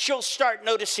that you'll start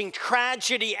noticing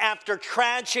tragedy after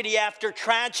tragedy after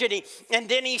tragedy. And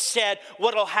then he said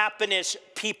what will happen is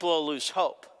people will lose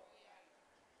hope.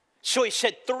 So he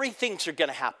said 3 things are going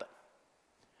to happen.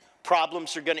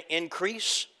 Problems are going to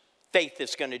increase. Faith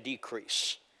is going to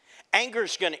decrease. Anger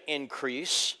is going to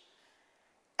increase.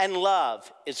 And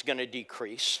love is going to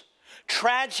decrease.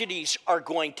 Tragedies are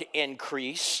going to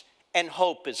increase, and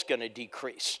hope is going to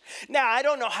decrease. Now, I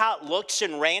don't know how it looks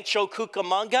in Rancho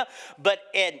Cucamonga, but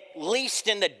at least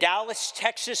in the Dallas,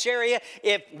 Texas area,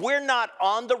 if we're not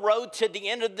on the road to the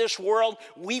end of this world,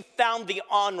 we found the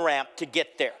on-ramp to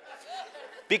get there.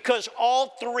 Because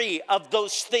all 3 of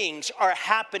those things are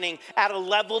happening at a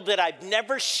level that I've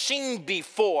never seen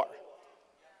before.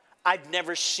 I've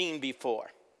never seen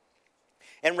before.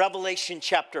 In Revelation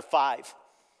chapter 5,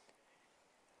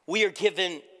 we are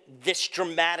given this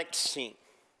dramatic scene.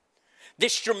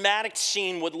 This dramatic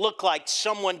scene would look like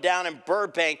someone down in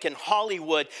Burbank and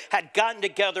Hollywood had gotten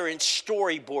together and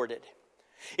storyboarded.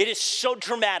 It is so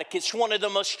dramatic. It's one of the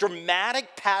most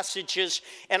dramatic passages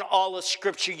in all of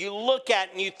Scripture. You look at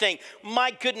it and you think, my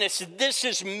goodness, this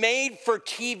is made for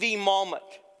TV moment.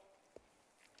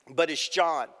 But it's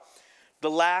John, the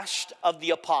last of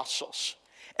the apostles.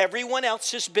 Everyone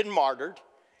else has been martyred.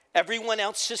 Everyone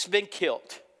else has been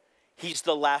killed. He's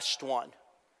the last one.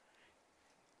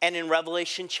 And in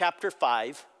Revelation chapter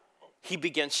 5, he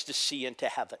begins to see into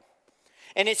heaven.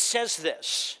 And it says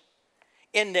this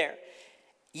in there.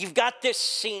 You've got this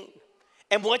scene.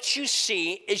 And what you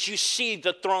see is you see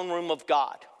the throne room of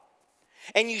God.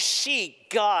 And you see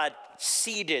God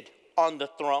seated on the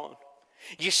throne.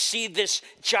 You see this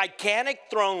gigantic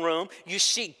throne room. You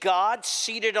see God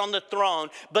seated on the throne.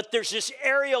 But there's this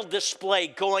aerial display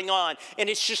going on. And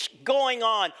it's just going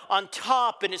on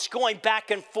top. And it's going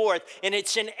back and forth. And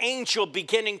it's an angel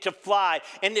beginning to fly.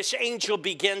 And this angel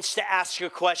begins to ask a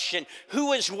question.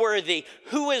 Who is worthy?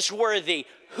 Who is worthy?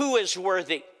 Who is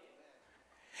worthy?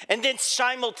 And then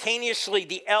simultaneously,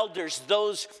 the elders,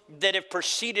 those that have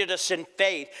preceded us in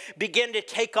faith, begin to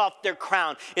take off their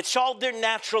crown. It's all their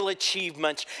natural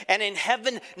achievements. And in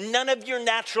heaven, none of your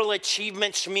natural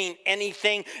achievements mean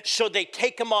anything. So they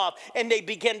take them off and they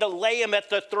begin to lay them at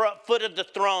the foot of the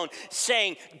throne,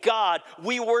 saying, God,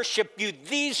 we worship you.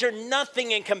 These are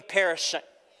nothing in comparison.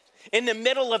 In the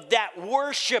middle of that,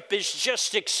 worship is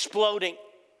just exploding.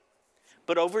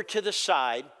 But over to the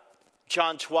side,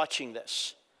 John's watching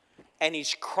this. And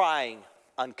he's crying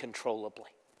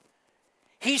uncontrollably.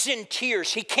 He's in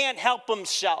tears. He can't help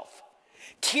himself.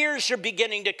 Tears are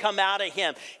beginning to come out of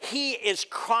him. He is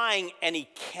crying and he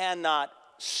cannot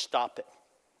stop it.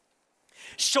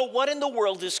 So what in the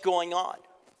world is going on?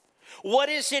 What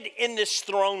is it in this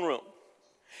throne room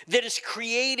that is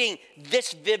creating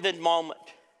this vivid moment?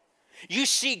 You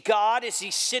see God as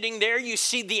he's sitting there. You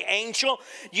see the angel.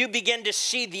 You begin to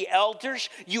see the elders.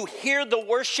 You hear the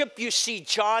worship. You see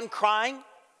John crying.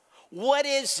 What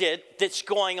is it that's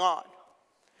going on?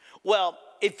 Well,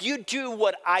 if you do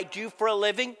what I do for a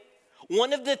living,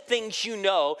 one of the things you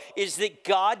know is that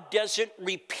God doesn't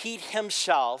repeat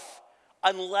himself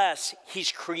unless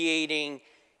he's creating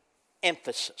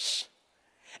emphasis.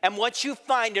 And what you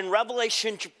find in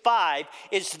Revelation 5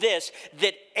 is this,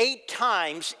 that 8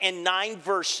 times in 9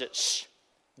 verses,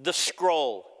 the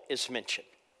scroll is mentioned.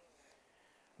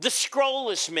 The scroll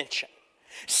is mentioned.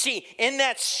 See, in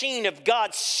that scene of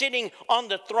God sitting on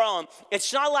the throne,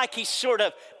 it's not like he's sort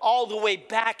of all the way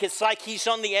back. It's like he's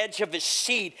on the edge of his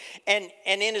seat, and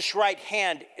in his right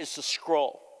hand is the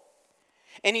scroll.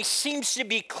 And he seems to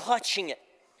be clutching it,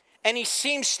 and he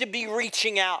seems to be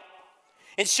reaching out.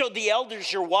 And so the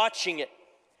elders are watching it.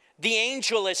 The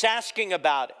angel is asking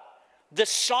about it. The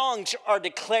songs are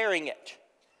declaring it.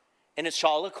 And it's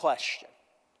all a question.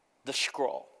 The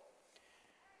scroll.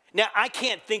 Now, I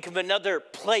can't think of another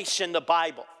place in the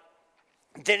Bible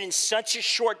that in such a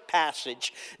short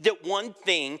passage that one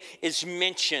thing is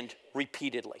mentioned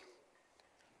repeatedly.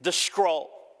 The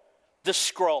scroll. The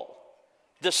scroll.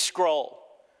 The scroll.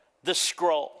 The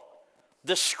scroll.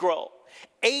 The scroll.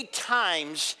 8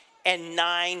 times and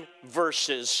 9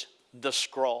 verses, the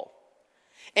scroll.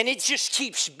 And it just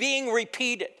keeps being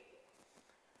repeated.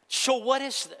 So what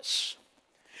is this?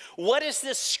 What is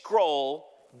this scroll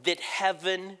that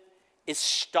heaven is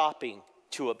stopping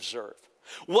to observe?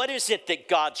 What is it that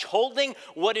God's holding?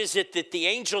 What is it that the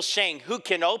angel's saying, who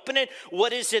can open it?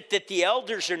 What is it that the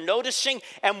elders are noticing?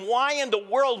 And why in the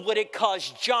world would it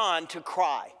cause John to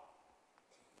cry?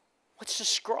 What's the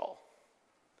scroll?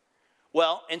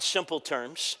 Well, in simple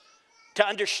terms, to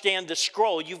understand the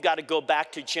scroll, you've got to go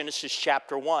back to Genesis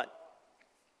chapter 1.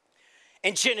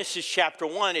 In Genesis chapter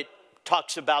 1, it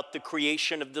talks about the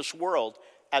creation of this world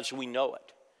as we know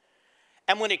it.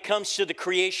 And when it comes to the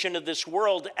creation of this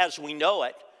world as we know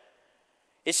it,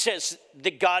 it says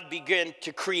that God began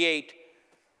to create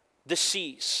the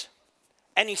seas.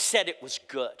 And he said it was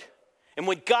good. And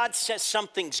when God says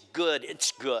something's good,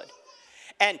 it's good.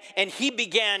 And he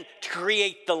began to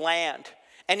create the land.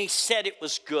 And he said it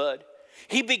was good.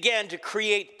 He began to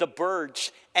create the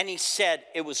birds, and he said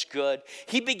it was good.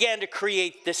 He began to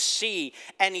create the sea,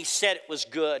 and he said it was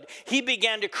good. He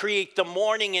began to create the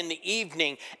morning and the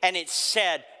evening, and it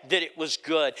said that it was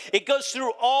good. It goes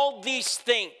through all these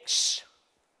things.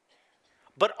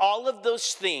 But all of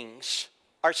those things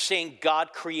are saying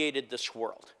God created this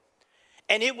world.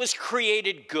 And it was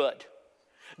created good.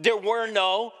 There were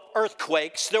no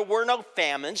earthquakes, there were no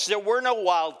famines, there were no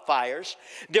wildfires,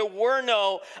 there were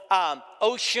no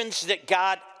oceans that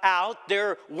got out,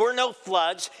 there were no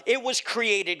floods. It was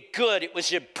created good. It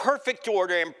was in perfect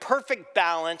order, in perfect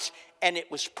balance, and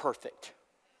it was perfect.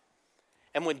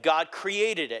 And when God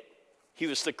created it, he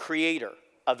was the creator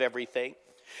of everything.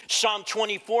 Psalm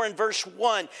 24 and verse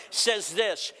 1 says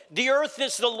this, the earth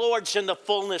is the Lord's and the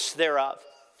fullness thereof.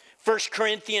 1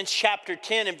 Corinthians chapter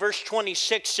 10 and verse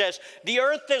 26 says, the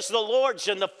earth is the Lord's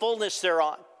and the fullness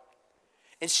thereon.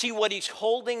 And see, what he's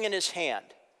holding in his hand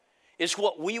is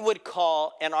what we would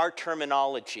call, in our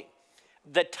terminology,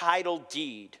 the title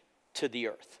deed to the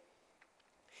earth.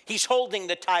 He's holding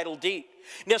the title deed.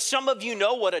 Now, some of you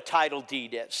know what a title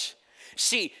deed is.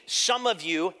 See, some of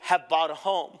you have bought a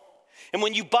home. And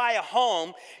when you buy a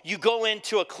home, you go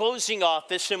into a closing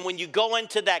office, and when you go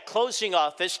into that closing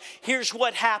office, here's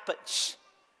what happens.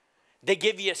 They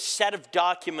give you a set of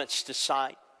documents to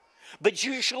sign. But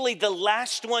usually the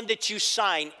last one that you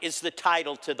sign is the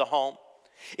title to the home.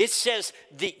 It says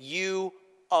that you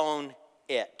own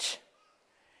it.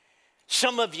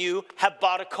 Some of you have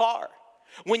bought a car.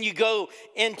 When you go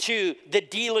into the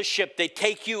dealership, they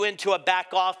take you into a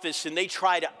back office and they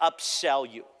try to upsell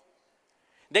you.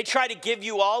 They try to give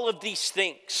you all of these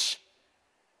things.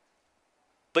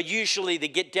 But usually they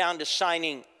get down to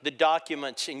signing the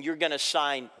documents, and you're going to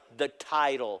sign the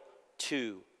title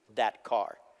to that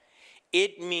car.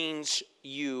 It means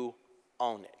you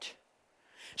own it.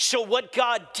 So what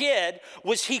God did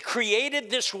was he created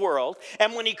this world,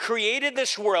 and when he created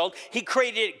this world, he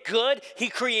created it good, he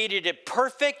created it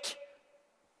perfect,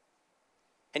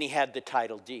 and he had the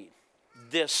title deed.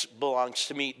 This belongs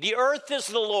to me. The earth is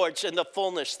the Lord's and the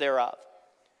fullness thereof.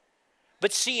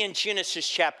 But see, in Genesis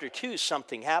chapter 2,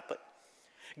 something happened.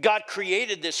 God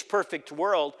created this perfect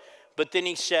world, but then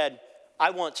he said, I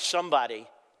want somebody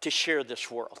to share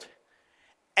this world.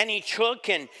 And he took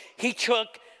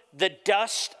the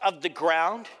dust of the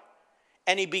ground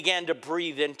and he began to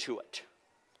breathe into it.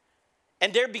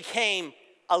 And there became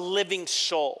a living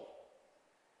soul,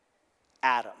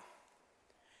 Adam.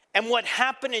 And what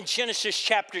happened in Genesis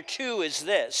chapter 2 is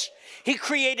this. He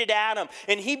created Adam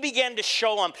and he began to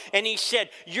show him, and he said,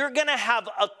 you're going to have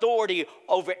authority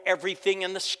over everything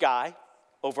in the sky,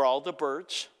 over all the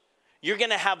birds. You're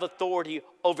going to have authority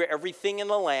over everything in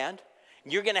the land.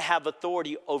 You're going to have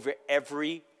authority over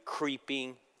every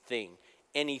creeping thing,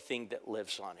 anything that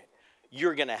lives on it.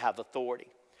 You're going to have authority.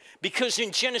 Because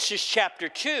in Genesis chapter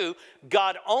 2,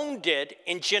 God owned it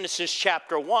in Genesis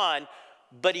chapter 1,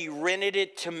 but he rented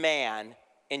it to man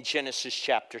in Genesis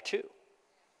chapter 2.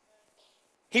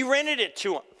 He rented it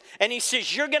to him. And he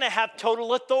says, you're going to have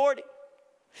total authority.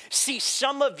 See,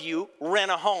 some of you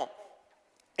rent a home.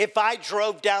 If I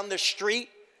drove down the street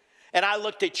and I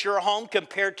looked at your home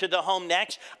compared to the home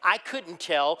next, I couldn't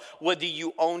tell whether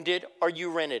you owned it or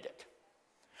you rented it.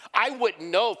 I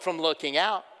wouldn't know from looking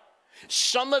out.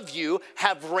 Some of you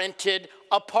have rented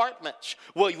apartments.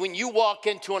 Well, when you walk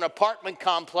into an apartment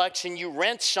complex and you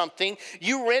rent something,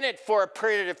 you rent it for a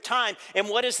period of time. And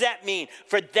what does that mean?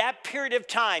 For that period of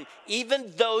time,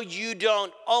 even though you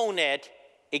don't own it,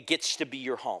 it gets to be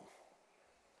your home.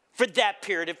 For that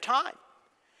period of time.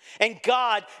 And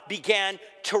God began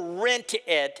to rent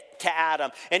it to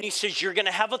Adam. And he says, you're going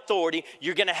to have authority.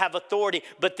 You're going to have authority.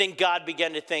 But then God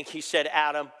began to think, he said,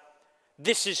 Adam,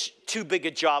 this is too big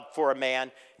a job for a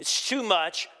man. It's too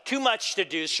much to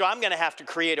do, so I'm going to have to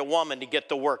create a woman to get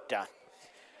the work done.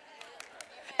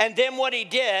 And then what he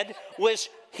did was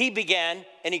he began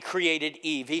and he created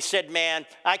Eve. He said, man,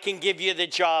 I can give you the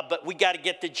job, but we got to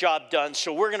get the job done.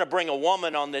 So we're going to bring a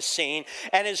woman on this scene.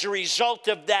 And as a result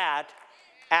of that,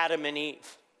 Adam and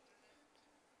Eve.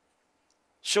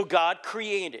 So God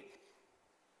created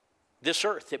this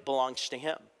earth. It belongs to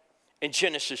him. In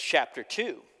Genesis chapter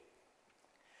 2,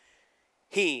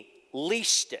 he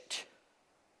leased it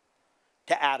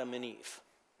to Adam and Eve.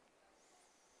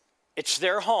 It's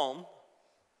their home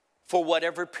for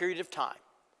whatever period of time.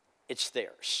 It's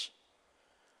theirs.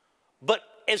 But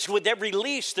as with every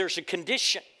lease, there's a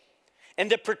condition. And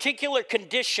the particular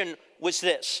condition was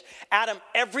this. Adam,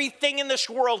 everything in this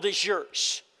world is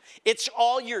yours. It's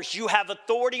all yours. You have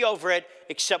authority over it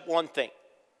except one thing.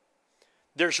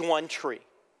 There's one tree.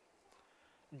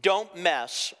 Don't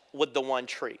mess with the one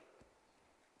tree.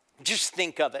 Just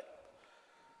think of it.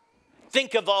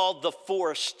 Think of all the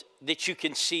forest that you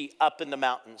can see up in the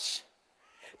mountains.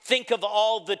 Think of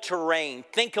all the terrain.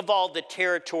 Think of all the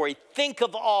territory. Think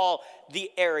of all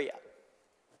the area.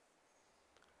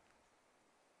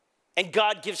 And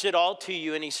God gives it all to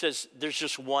you and he says, there's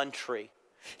just one tree.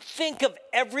 Think of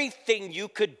everything you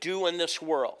could do in this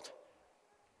world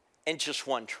and just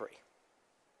one tree.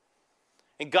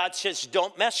 And God says,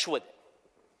 don't mess with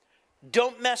it.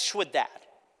 Don't mess with that.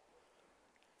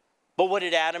 But what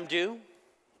did Adam do?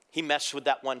 He messed with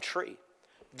that one tree.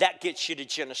 That gets you to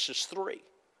Genesis 3.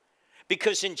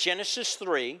 Because in Genesis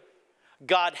 3,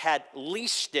 God had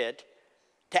leased it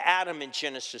to Adam in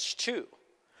Genesis 2.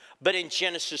 But in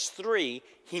Genesis 3,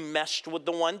 he messed with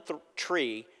the one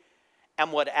tree.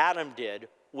 And what Adam did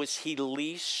was he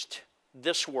leased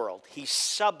this world. He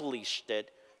subleased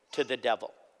it to the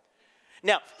devil.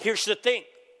 Now, here's the thing.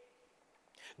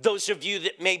 Those of you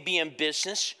that may be in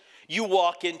business, you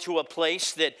walk into a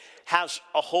place that has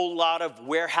a whole lot of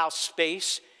warehouse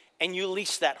space and you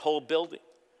lease that whole building.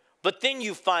 But then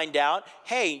you find out,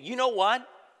 hey, you know what?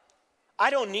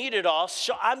 I don't need it all,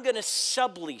 so I'm going to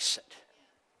sublease it.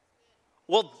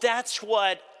 Well, that's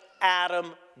what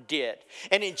Adam did.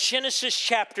 And in Genesis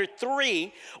chapter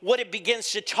 3, what it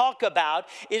begins to talk about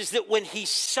is that when he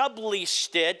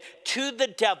subleased it to the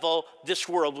devil, this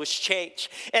world was changed.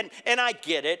 And I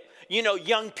get it. You know,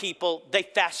 young people, they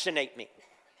fascinate me.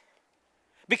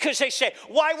 Because they say,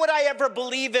 why would I ever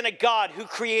believe in a God who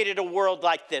created a world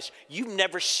like this? You've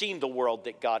never seen the world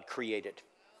that God created.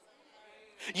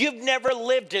 You've never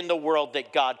lived in the world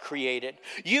that God created.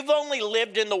 You've only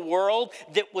lived in the world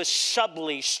that was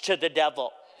subleased to the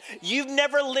devil. You've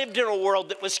never lived in a world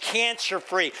that was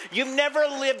cancer-free. You've never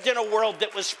lived in a world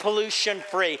that was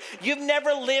pollution-free. You've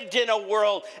never lived in a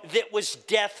world that was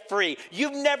death-free.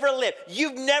 You've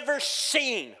never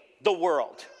seen the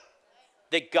world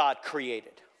that God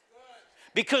created.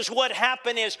 Because what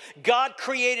happened is God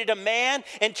created a man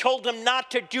and told him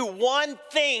not to do one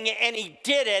thing, and he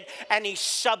did it, and he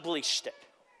subleased it.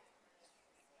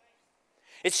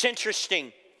 It's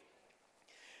interesting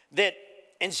that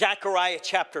in Zechariah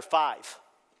chapter 5,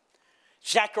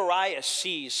 Zechariah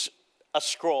sees a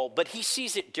scroll, but he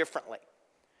sees it differently.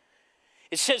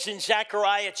 It says in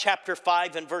Zechariah chapter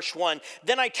 5 and verse 1,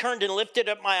 then I turned and lifted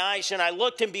up my eyes and I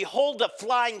looked and behold a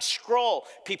flying scroll.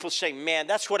 People say, man,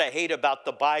 that's what I hate about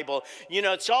the Bible. You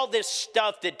know, it's all this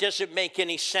stuff that doesn't make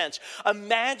any sense.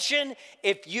 Imagine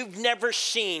if you've never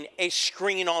seen a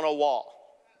screen on a wall.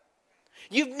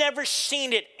 You've never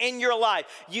seen it in your life.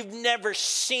 You've never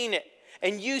seen it.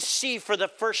 And you see for the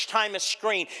first time a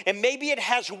screen. And maybe it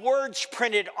has words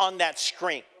printed on that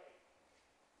screen.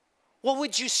 What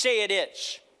would you say it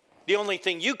is? The only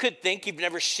thing you could think, you've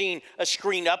never seen a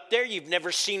screen up there, you've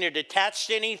never seen it attached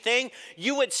to anything,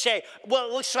 you would say, well,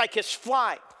 it looks like it's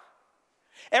flying.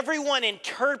 Everyone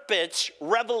interprets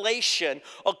Revelation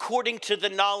according to the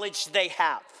knowledge they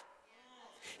have.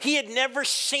 He had never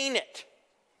seen it.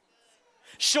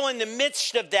 So in the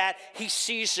midst of that, he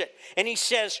sees it. And he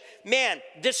says, man,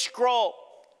 this scroll,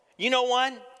 you know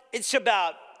what? It's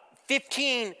about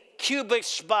 15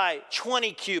 cubits by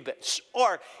 20 cubits,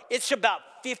 or it's about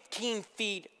 15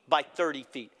 feet by 30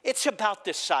 feet. It's about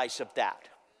the size of that.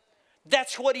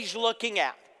 That's what he's looking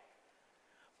at.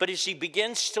 But as he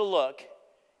begins to look,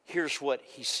 here's what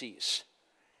he sees.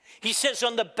 He says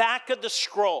on the back of the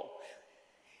scroll,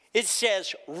 it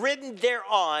says, written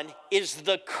thereon is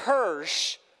the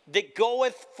curse that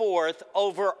goeth forth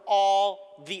over all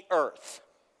the earth.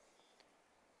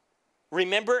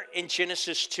 Remember in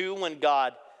Genesis 2 when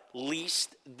God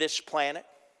leased this planet?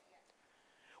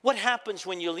 What happens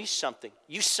when you lease something?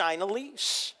 You sign a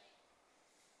lease.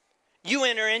 You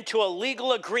enter into a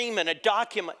legal agreement, a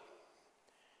document.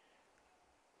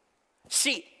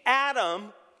 See,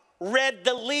 Adam read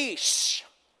the lease.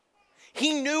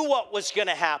 He knew what was going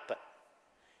to happen.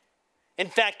 In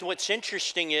fact, what's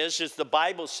interesting is the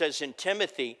Bible says in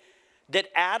Timothy that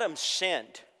Adam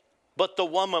sinned, but the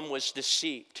woman was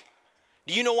deceived.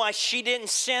 Do you know why she didn't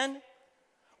sin?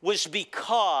 Was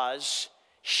because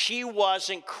she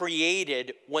wasn't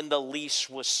created when the lease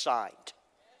was signed.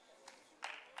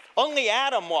 Only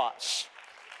Adam was.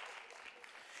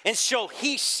 And so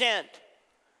he sinned.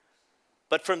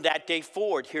 But from that day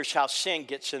forward, here's how sin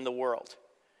gets in the world.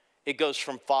 It goes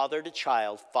from father to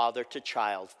child, father to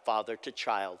child, father to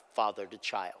child, father to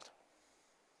child.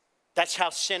 That's how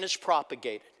sin is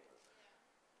propagated.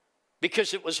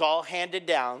 Because it was all handed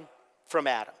down from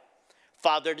Adam.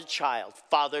 Father to child,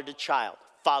 father to child,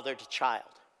 father to child.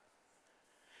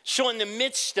 So in the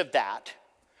midst of that,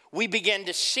 we begin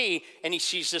to see, and he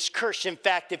sees this curse. In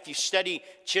fact, if you study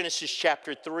Genesis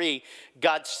chapter 3,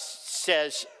 God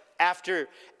says, after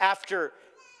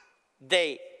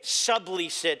they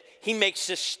sublease it, he makes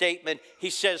this statement.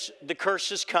 He says, the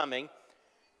curse is coming,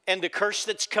 and the curse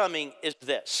that's coming is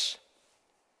this.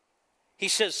 He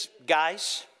says,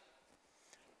 guys,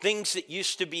 things that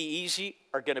used to be easy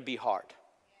are going to be hard.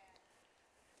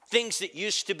 Things that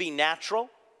used to be natural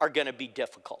are going to be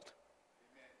difficult.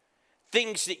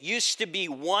 Things that used to be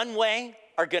one way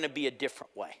are going to be a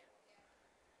different way.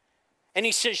 And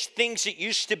he says things that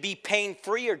used to be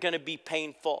pain-free are going to be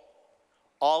painful.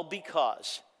 All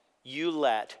because you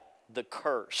let the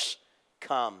curse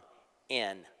come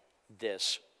in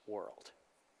this world.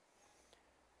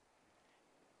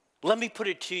 Let me put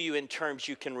it to you in terms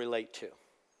you can relate to.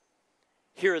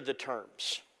 Here are the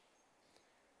terms.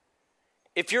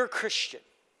 If you're a Christian,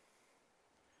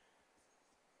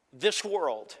 this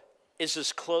world is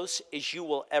as close as you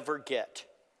will ever get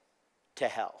to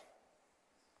hell.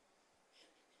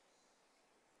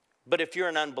 But if you're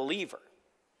an unbeliever,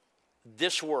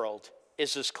 this world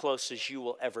is as close as you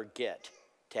will ever get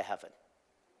to heaven.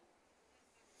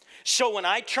 So when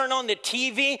I turn on the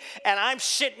TV and I'm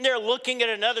sitting there looking at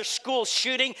another school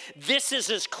shooting, this is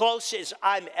as close as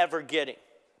I'm ever getting.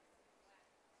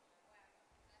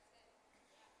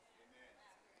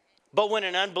 But when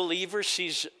an unbeliever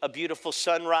sees a beautiful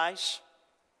sunrise,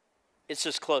 it's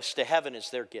as close to heaven as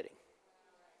they're getting.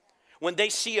 When they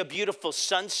see a beautiful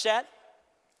sunset,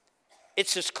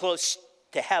 it's as close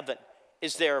to heaven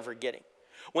as they're ever getting.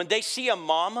 When they see a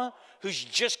mama who's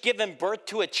just given birth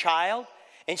to a child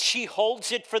and she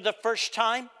holds it for the first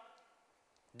time,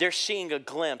 they're seeing a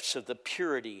glimpse of the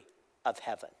purity of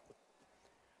heaven.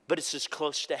 But it's as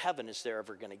close to heaven as they're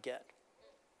ever going to get.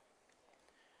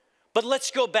 But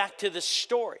let's go back to this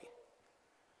story.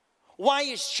 Why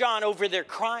is John over there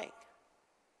crying?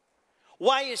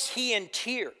 Why is he in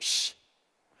tears?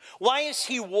 Why is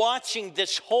he watching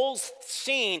this whole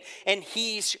scene and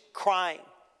he's crying?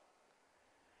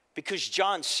 Because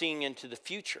John's seeing into the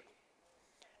future.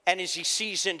 And as he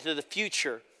sees into the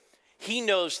future, he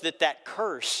knows that that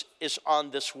curse is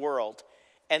on this world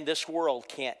and this world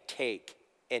can't take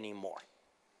anymore.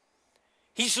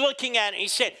 He's looking at it and he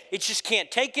said, it just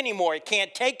can't take anymore. It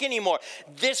can't take anymore.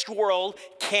 This world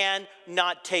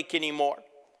cannot take anymore.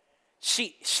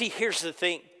 See, here's the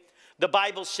thing. The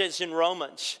Bible says in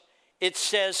Romans, it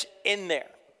says in there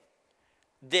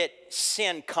that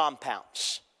sin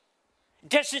compounds. It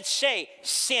doesn't say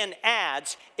sin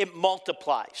adds, it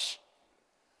multiplies.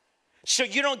 So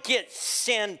you don't get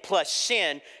sin plus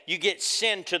sin, you get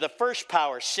sin to the first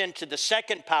power, sin to the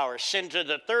second power, sin to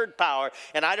the third power,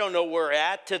 and I don't know where we're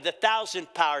at, to the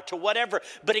 1,000th power, to whatever,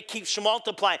 but it keeps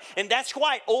multiplying. And that's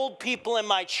why old people in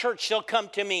my church, they'll come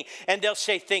to me and they'll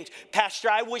say things,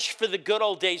 Pastor, I wish for the good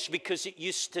old days because it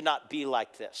used to not be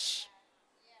like this.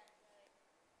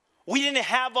 We didn't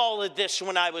have all of this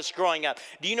when I was growing up.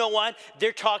 Do you know what?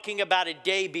 They're talking about a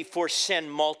day before sin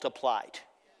multiplied.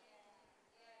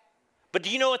 But do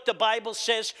you know what the Bible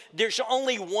says? There's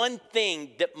only one thing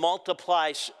that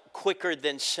multiplies quicker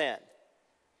than sin.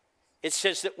 It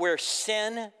says that where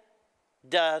sin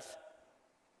doth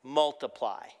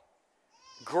multiply,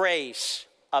 grace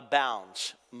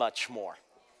abounds much more.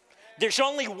 There's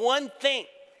only one thing,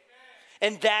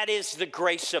 and that is the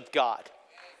grace of God.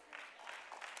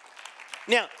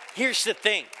 Now, here's the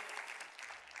thing.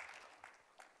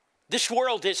 This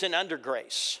world isn't under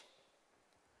grace.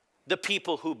 The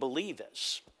people who believe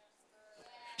is.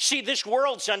 See, this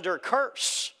world's under a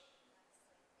curse.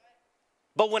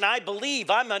 But when I believe,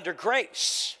 I'm under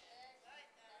grace.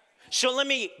 So let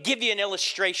me give you an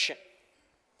illustration.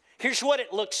 Here's what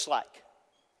it looks like.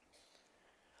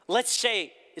 Let's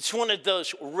say it's one of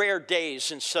those rare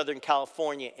days in Southern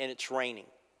California and it's raining.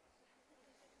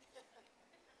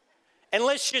 And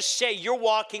let's just say you're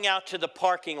walking out to the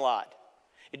parking lot.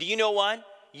 Do you know what?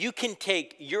 You can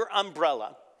take your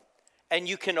umbrella and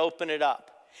you can open it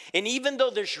up. And even though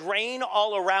there's rain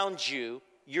all around you,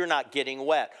 you're not getting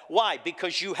wet. Why?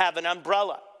 Because you have an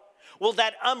umbrella. Well,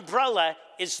 that umbrella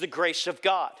is the grace of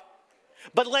God.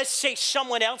 But let's say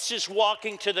someone else is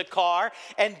walking to the car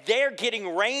and they're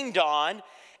getting rained on,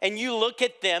 and you look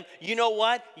at them, you know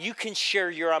what? You can share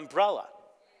your umbrella.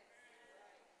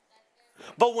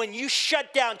 But when you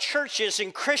shut down churches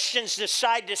and Christians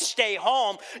decide to stay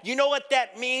home, you know what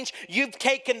that means? You've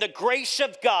taken the grace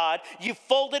of God, you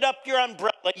folded up your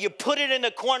umbrella, you put it in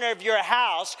the corner of your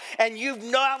house, and you've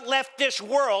not left this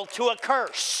world to a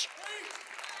curse.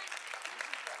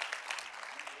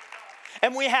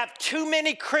 And we have too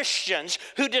many Christians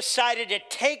who decided to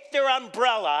take their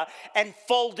umbrella and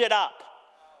fold it up.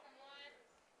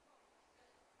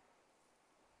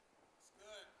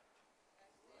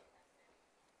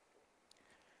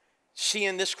 See,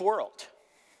 in this world,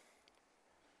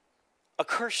 a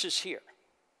curse is here.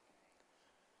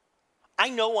 I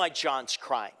know why John's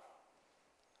crying.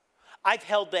 I've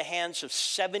held the hands of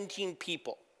 17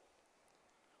 people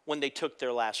when they took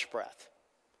their last breath.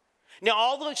 Now,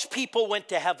 all those people went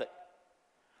to heaven,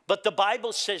 but the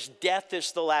Bible says death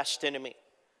is the last enemy.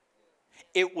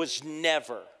 It was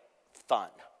never fun.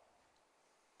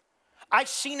 I've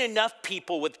seen enough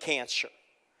people with cancer.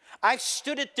 I've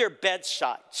stood at their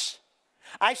bedsides.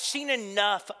 I've seen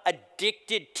enough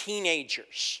addicted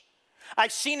teenagers.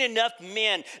 I've seen enough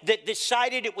men that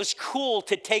decided it was cool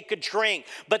to take a drink,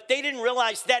 but they didn't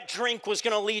realize that drink was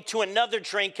going to lead to another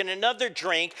drink and another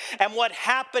drink. And what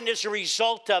happened as a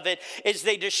result of it is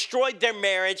they destroyed their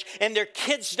marriage, and their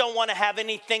kids don't want to have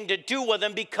anything to do with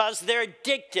them because they're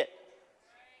addicted.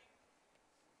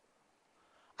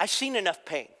 I've seen enough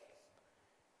pain.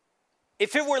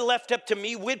 If it were left up to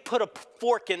me, we'd put a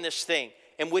fork in this thing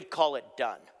and we'd call it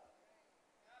done.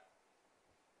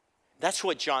 That's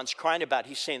what John's crying about.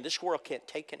 He's saying this world can't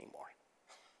take anymore.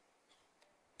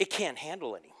 It can't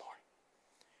handle anymore.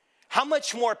 How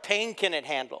much more pain can it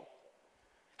handle?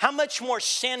 How much more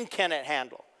sin can it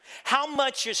handle? How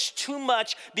much is too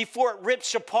much before it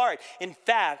rips apart? In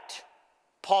fact,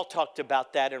 Paul talked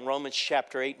about that in Romans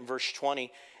chapter 8 and verse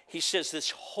 20. He says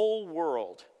this whole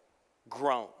world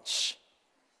groans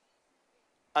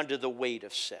under the weight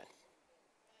of sin.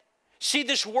 See,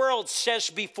 this world says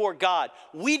before God,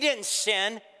 we didn't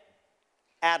sin,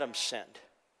 Adam sinned.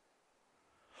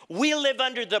 We live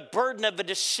under the burden of a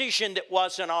decision that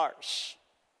wasn't ours.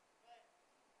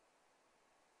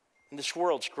 And this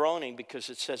world's groaning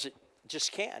because it says it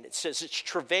just can't. It says it's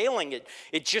travailing.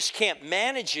 It just can't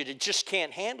manage it. It just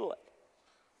can't handle it.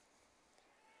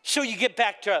 So you get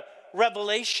back to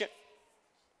Revelation.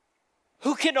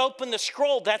 Who can open the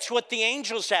scroll? That's what the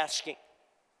angel's asking.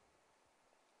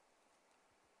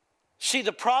 See,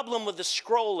 the problem with the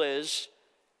scroll is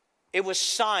it was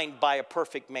signed by a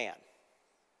perfect man.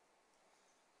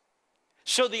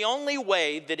 So the only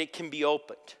way that it can be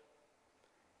opened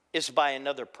is by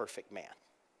another perfect man.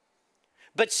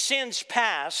 But sin's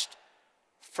passed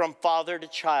from father to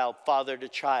child, father to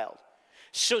child.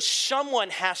 So someone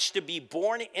has to be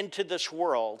born into this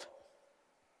world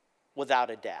without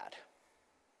a dad.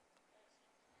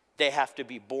 They have to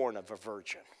be born of a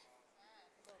virgin.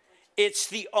 It's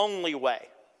the only way.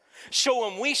 So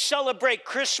when we celebrate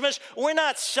Christmas, we're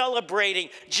not celebrating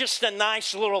just a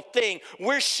nice little thing.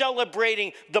 We're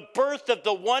celebrating the birth of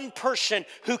the one person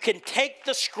who can take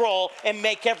the scroll and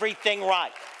make everything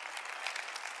right.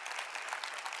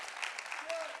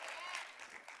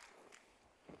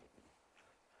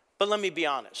 But let me be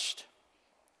honest.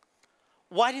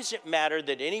 Why does it matter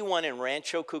that anyone in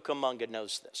Rancho Cucamonga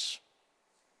knows this?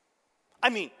 I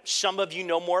mean, some of you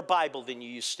know more Bible than you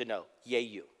used to know. Yay,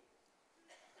 you.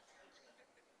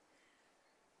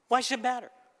 Why does it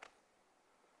matter?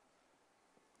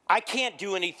 I can't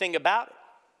do anything about it.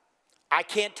 I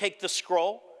can't take the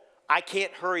scroll. I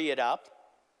can't hurry it up.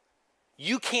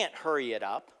 You can't hurry it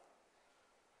up.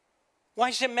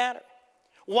 Why does it matter?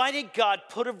 Why did God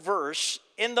put a verse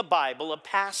in the Bible, a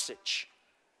passage,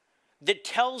 that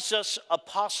tells us a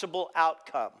possible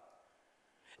outcome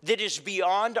that is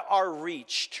beyond our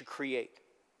reach to create?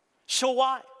 So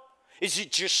why? Is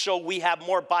it just so we have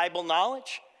more Bible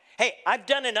knowledge? Hey, I've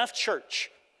done enough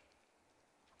church.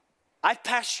 I've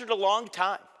pastored a long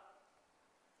time.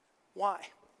 Why?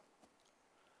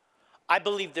 I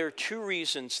believe there are two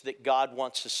reasons that God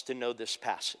wants us to know this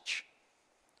passage.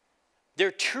 There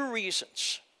are two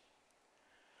reasons.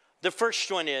 The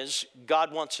first one is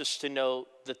God wants us to know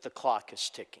that the clock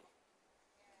is ticking.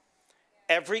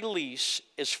 Every lease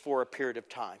is for a period of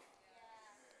time.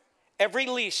 Every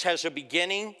lease has a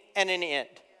beginning and an end.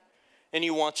 And he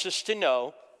wants us to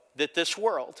know that this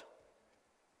world,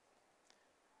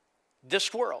 the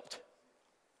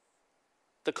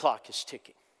clock is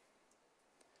ticking.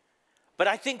 But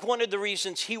I think one of the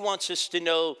reasons he wants us to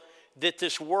know that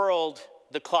this world,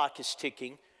 the clock is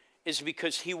ticking, is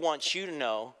because he wants you to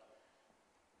know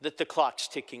that the clock's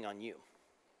ticking on you.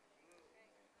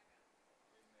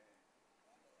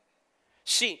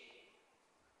 See,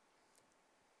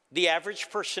 the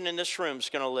average person in this room is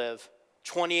going to live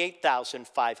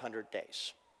 28,500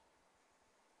 days.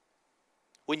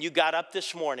 When you got up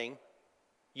this morning,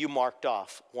 you marked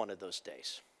off one of those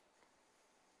days.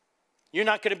 You're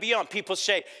not going to be on. People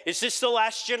say, is this the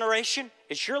last generation?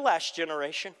 It's your last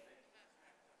generation.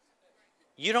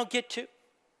 You don't get to.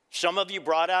 Some of you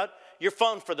brought out your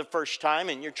phone for the first time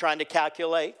and you're trying to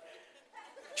calculate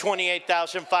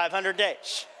 28,500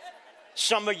 days.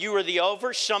 Some of you are the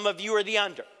over, some of you are the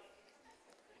under.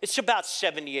 It's about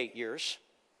 78 years.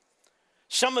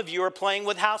 Some of you are playing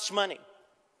with house money.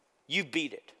 You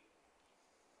beat it.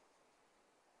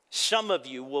 Some of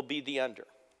you will be the under.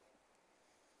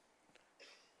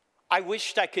 I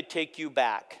wished I could take you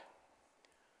back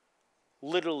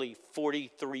literally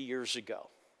 43 years ago.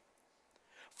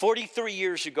 43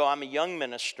 years ago, I'm a young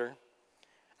minister,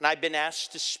 and I've been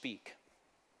asked to speak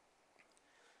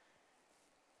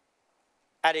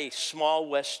at a small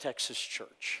West Texas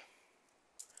church.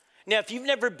 Now, if you've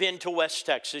never been to West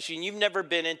Texas and you've never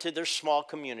been into their small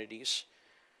communities,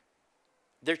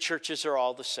 their churches are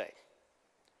all the same.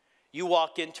 You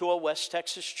walk into a West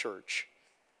Texas church,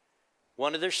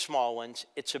 one of their small ones,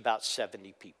 it's about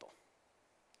 70 people.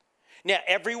 Now,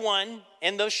 everyone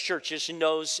in those churches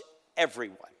knows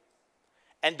everyone,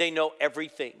 and they know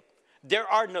everything. There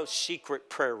are no secret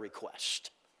prayer requests.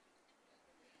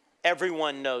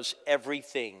 Everyone knows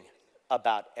everything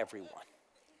about everyone.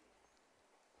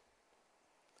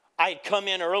 I had come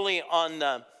in early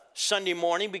on Sunday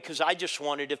morning because I just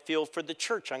wanted to feel for the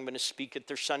church. I'm going to speak at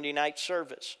their Sunday night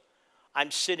service.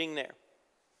 I'm sitting there.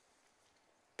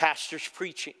 Pastor's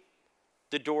preaching.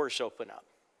 The doors open up.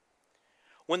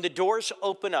 When the doors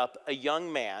open up, a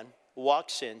young man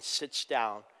walks in, sits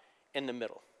down in the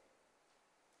middle.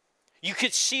 You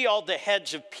could see all the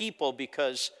heads of people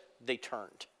because they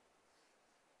turned.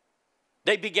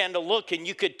 They began to look, and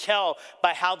you could tell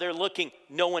by how they're looking,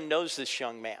 no one knows this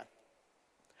young man.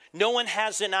 No one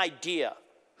has an idea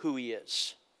who he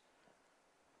is.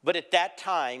 But at that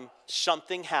time,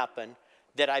 something happened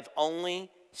that I've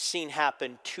only seen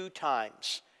happen 2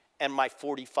 times in my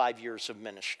 45 years of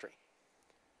ministry.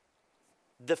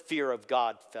 The fear of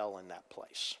God fell in that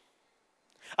place.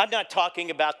 I'm not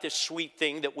talking about this sweet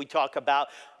thing that we talk about,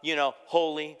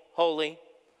 holy, holy.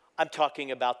 I'm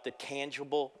talking about the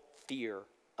tangible fear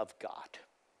of God.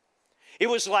 It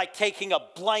was like taking a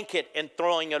blanket and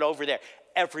throwing it over there.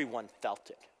 Everyone felt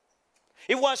it.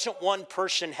 It wasn't one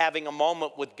person having a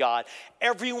moment with God.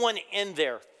 Everyone in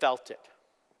there felt it.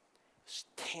 It's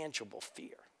tangible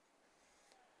fear.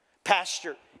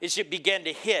 Pastor, as it began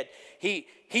to hit, he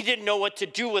didn't know what to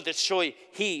do with it, so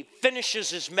he finishes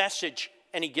his message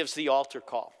and he gives the altar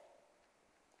call.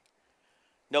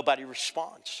 Nobody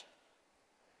responds.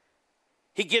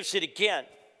 He gives it again.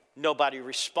 Nobody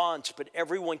responds, but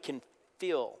everyone can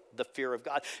feel the fear of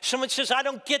God. Someone says, I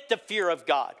don't get the fear of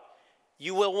God.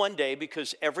 You will one day,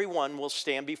 because everyone will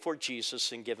stand before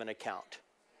Jesus and give an account.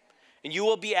 And you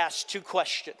will be asked 2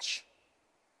 questions.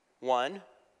 1,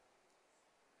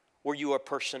 were you a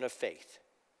person of faith?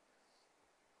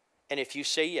 And if you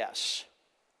say yes,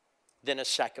 then a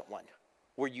second one,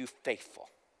 were you faithful?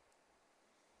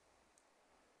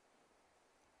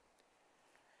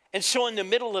 And so in the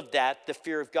middle of that, the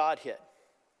fear of God hit.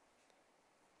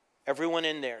 Everyone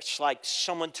in there, it's like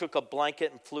someone took a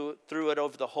blanket and threw it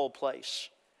over the whole place.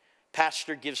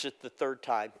 Pastor gives it the 3rd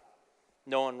time.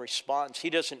 No one responds. He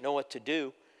doesn't know what to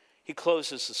do. He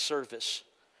closes the service.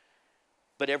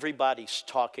 But everybody's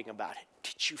talking about it.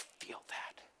 Did you feel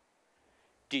that?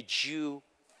 Did you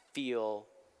feel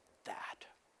that?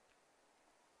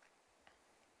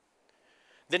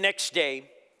 The next day,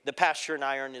 the pastor and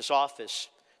I are in his office.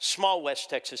 Small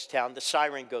West Texas town, the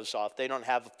siren goes off. They don't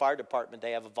have a fire department,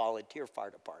 they have a volunteer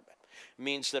fire department. It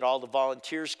means that all the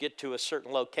volunteers get to a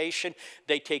certain location,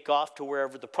 they take off to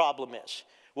wherever the problem is.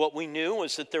 What we knew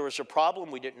was that there was a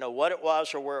problem. We didn't know what it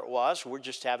was or where it was. We're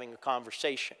just having a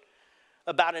conversation.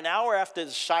 About an hour after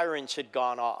the sirens had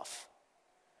gone off,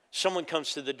 someone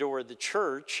comes to the door of the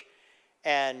church,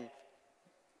 and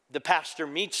the pastor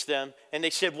meets them, and they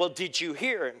said, well, did you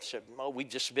hear? And I said, well, we've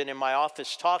just been in my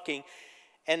office talking.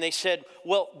 And they said,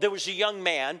 well, there was a young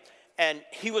man, and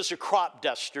he was a crop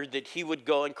duster that he would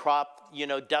go and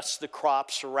dust the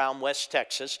crops around West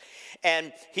Texas.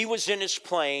 And he was in his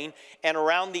plane, and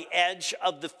around the edge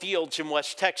of the fields in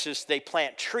West Texas, they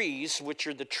plant trees, which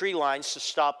are the tree lines to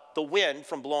stop the wind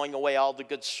from blowing away all the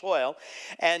good soil.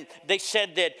 And they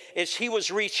said that as he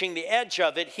was reaching the edge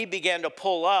of it, he began to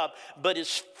pull up, but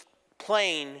his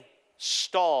plane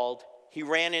stalled. He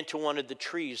ran into one of the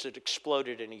trees that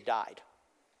exploded, and he died.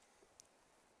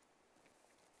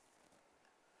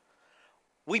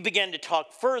 We began to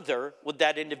talk further with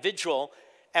that individual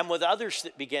and with others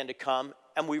that began to come,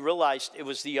 and we realized it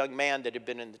was the young man that had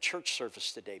been in the church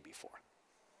service the day before.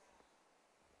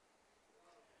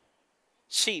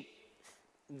 See,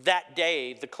 that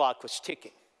day the clock was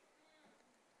ticking.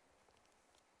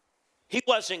 He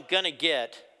wasn't going to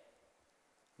get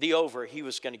the over, he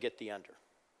was going to get the under.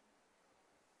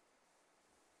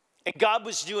 And God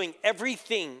was doing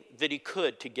everything that he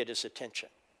could to get his attention.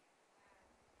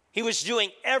 He was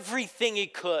doing everything he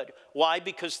could. Why?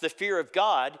 Because the fear of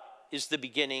God is the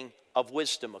beginning of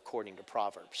wisdom, according to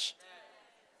Proverbs.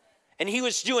 And he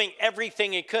was doing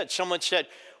everything he could. Someone said,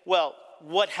 well,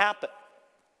 what happened?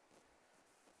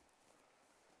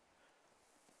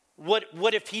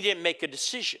 What if he didn't make a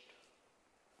decision?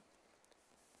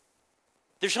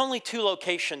 There's only two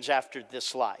locations after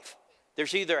this life.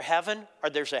 There's either heaven or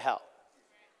there's a hell.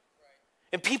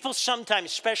 And people sometimes,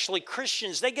 especially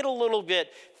Christians, they get a little bit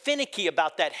finicky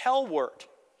about that hell word.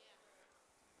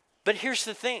 But here's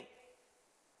the thing.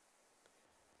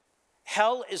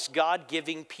 Hell is God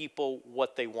giving people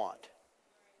what they want.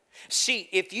 See,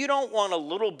 if you don't want a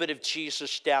little bit of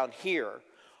Jesus down here,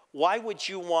 why would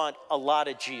you want a lot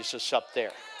of Jesus up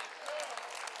there?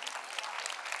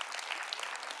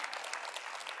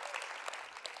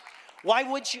 Why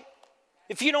would you?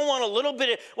 If you don't want a little bit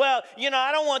of, well,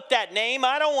 I don't want that name,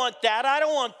 I don't want that, I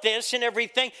don't want this and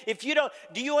everything. If you don't,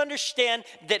 do you understand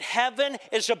that heaven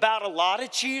is about a lot of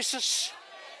Jesus?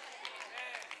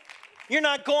 You're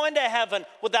not going to heaven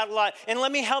without a lot. And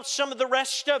let me help some of the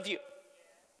rest of you.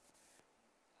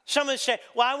 Some of you say,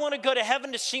 well, I want to go to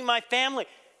heaven to see my family.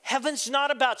 Heaven's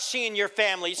not about seeing your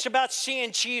family, it's about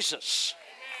seeing Jesus.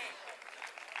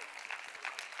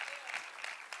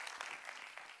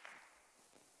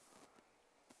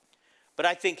 But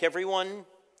I think everyone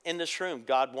in this room,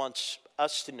 God wants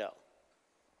us to know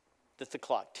that the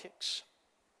clock ticks.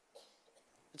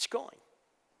 It's going.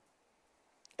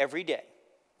 Every day.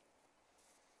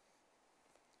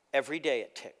 Every day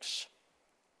it ticks.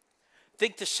 I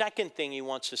think the second thing he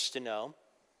wants us to know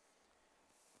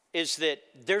is that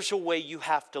there's a way you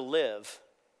have to live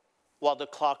while the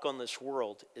clock on this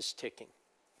world is ticking.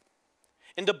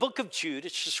 In the book of Jude,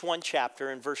 it's just one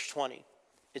chapter, in verse 20,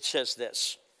 it says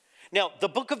this. Now, the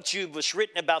book of Jude was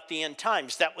written about the end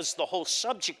times. That was the whole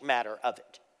subject matter of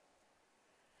it.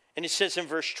 And it says in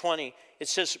verse 20, it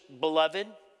says, beloved,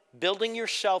 building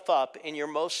yourself up in your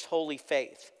most holy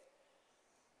faith,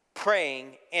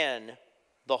 praying in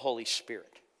the Holy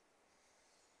Spirit.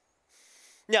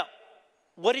 Now,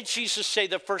 what did Jesus say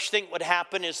the first thing would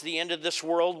happen as the end of this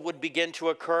world would begin to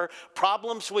occur?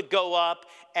 Problems would go up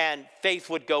and faith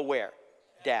would go where?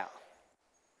 Down.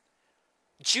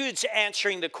 Jude's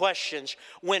answering the questions.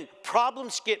 When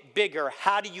problems get bigger,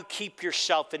 how do you keep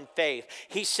yourself in faith?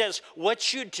 He says,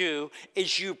 what you do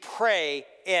is you pray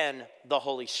in the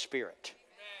Holy Spirit.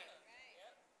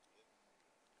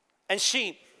 And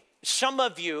see, some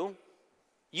of you,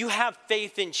 you have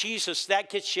faith in Jesus,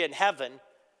 that gets you in heaven.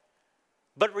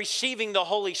 But receiving the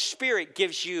Holy Spirit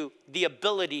gives you the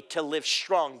ability to live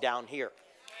strong down here.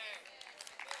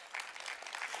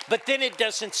 But then it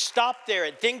doesn't stop there.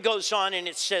 It then goes on and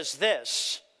it says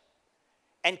this,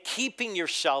 and keeping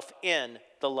yourself in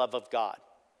the love of God.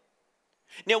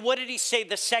 Now, what did he say?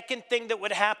 The second thing that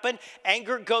would happen,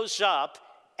 anger goes up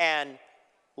and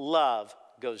love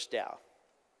goes down.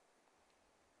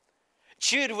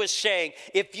 Jude was saying,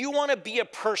 if you want to be a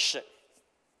person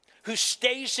who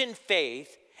stays in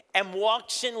faith and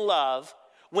walks in love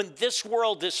when this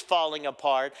world is falling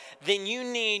apart, then you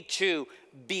need to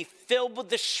be filled with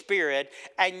the Spirit,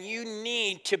 and you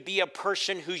need to be a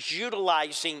person who's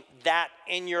utilizing that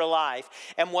in your life.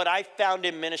 And what I found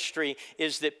in ministry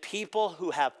is that people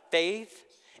who have faith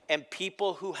and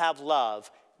people who have love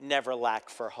never lack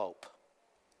for hope.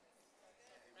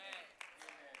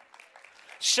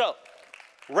 So,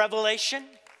 Revelation,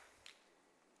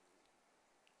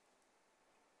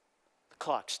 the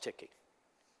clock's ticking.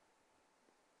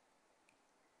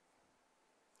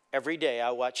 Every day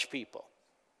I watch people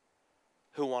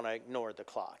who want to ignore the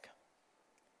clock.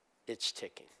 It's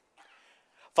ticking.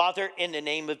 Father, in the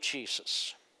name of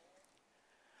Jesus,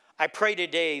 I pray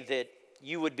today that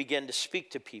you would begin to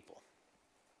speak to people.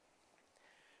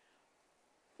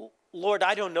 Lord,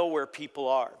 I don't know where people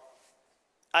are.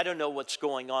 I don't know what's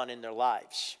going on in their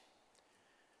lives.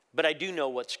 But I do know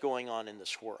what's going on in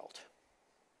this world.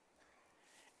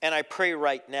 And I pray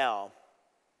right now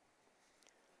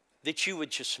that you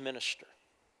would just minister.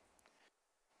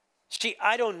 See,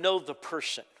 I don't know the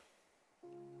person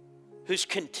who's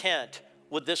content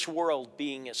with this world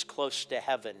being as close to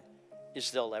heaven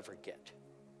as they'll ever get.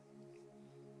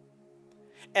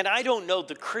 And I don't know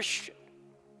the Christian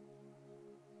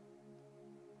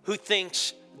who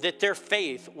thinks that their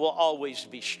faith will always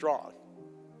be strong,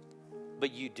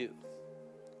 but you do.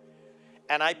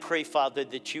 And I pray, Father,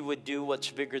 that you would do what's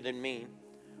bigger than me.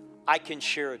 I can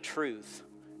share a truth.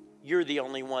 You're the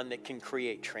only one that can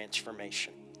create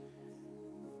transformation.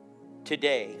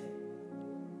 Today,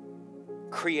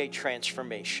 create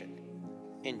transformation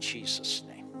in Jesus'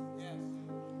 name.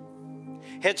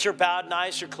 Heads are bowed and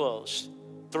eyes are closed.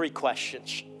 3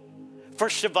 questions.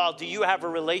 First of all, do you have a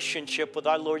relationship with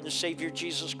our Lord and Savior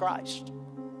Jesus Christ?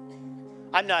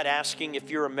 I'm not asking if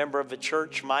you're a member of a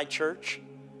church, my church,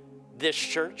 this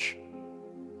church.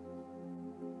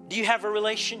 Do you have a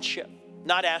relationship?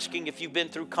 Not asking if you've been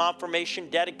through confirmation,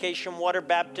 dedication, water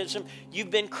baptism.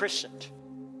 You've been christened.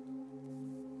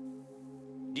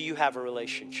 Do you have a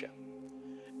relationship?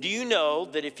 Do you know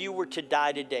that if you were to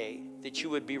die today, that you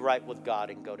would be right with God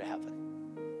and go to heaven?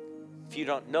 If you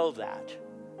don't know that,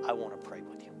 I want to pray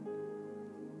with you.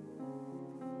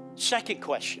 Second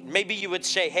question, maybe you would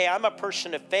say, hey, I'm a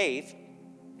person of faith,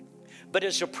 but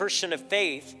as a person of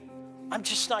faith, I'm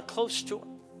just not close to him.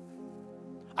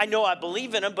 I know I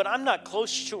believe in him, but I'm not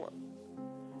close to him.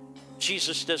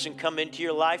 Jesus doesn't come into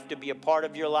your life to be a part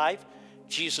of your life.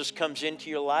 Jesus comes into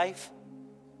your life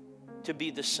to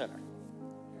be the center.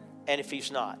 And if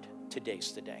he's not,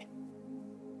 today's the day.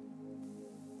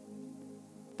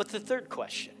 But the third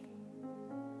question,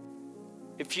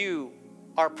 if you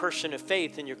are a person of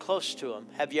faith and you're close to him,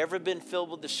 have you ever been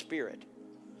filled with the Spirit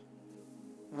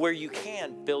where you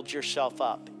can build yourself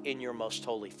up in your most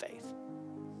holy faith?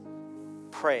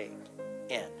 Praying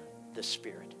in the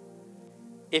Spirit.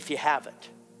 If you haven't,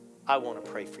 I want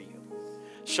to pray for you.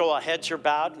 So our heads are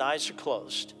bowed and eyes are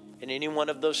closed. In any one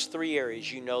of those 3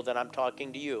 areas, you know that I'm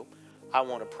talking to you. I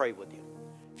want to pray with you.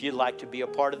 If you'd like to be a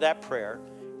part of that prayer,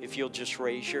 if you'll just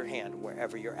raise your hand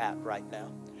wherever you're at right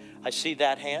now. I see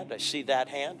that hand, I see that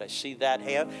hand, I see that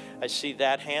hand, I see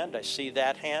that hand, I see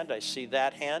that hand, I see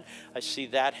that hand, I see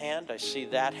that hand, I see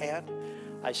that hand,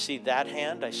 I see that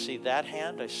hand, I see that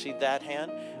hand, I see that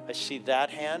hand, I see that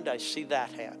hand, I see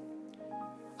that hand.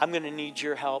 I'm going to need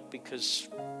your help because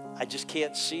I just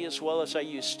can't see as well as I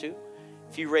used to.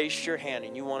 If you raised your hand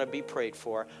and you want to be prayed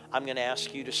for, I'm going to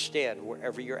ask you to stand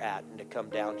wherever you're at and to come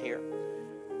down here.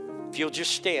 If you'll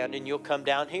just stand and you'll come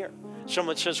down here.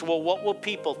 Someone says, well, what will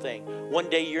people think? One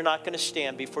day you're not going to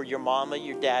stand before your mama,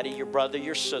 your daddy, your brother,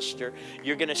 your sister.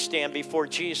 You're going to stand before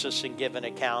Jesus and give an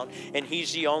account, and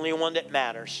he's the only one that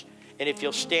matters. And if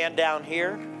you'll stand down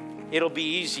here, it'll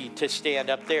be easy to stand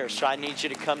up there. So I need you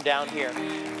to come down here.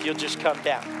 If you'll just come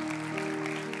down.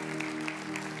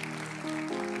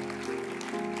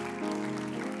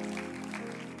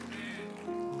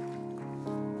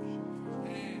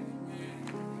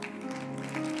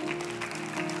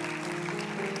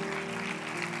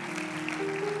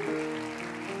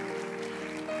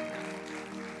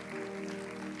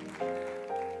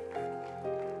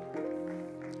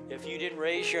 If you didn't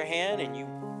raise your hand and you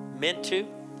meant to,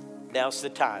 now's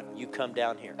the time. You come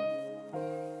down here.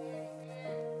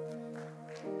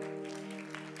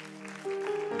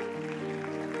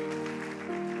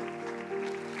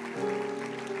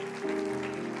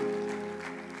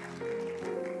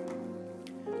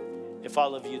 If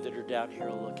all of you that are down here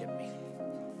will look at me,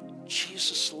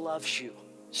 Jesus loves you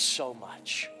so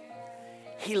much.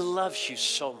 He loves you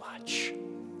so much.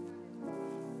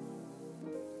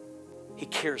 He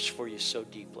cares for you so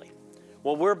deeply.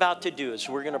 What we're about to do is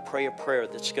we're going to pray a prayer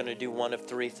that's going to do one of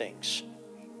 3 things.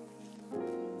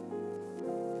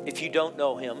 If you don't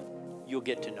know him, you'll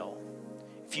get to know him.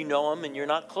 If you know him and you're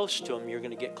not close to him, you're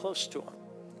going to get close to him.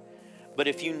 But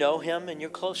if you know him and you're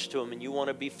close to him and you want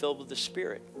to be filled with the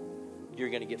Spirit, you're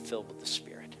going to get filled with the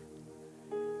Spirit.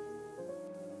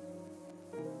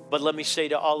 But let me say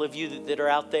to all of you that are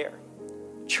out there,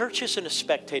 church isn't a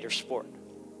spectator sport.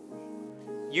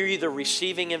 You're either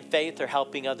receiving in faith or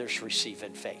helping others receive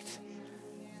in faith.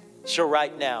 So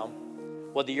right now,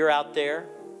 whether you're out there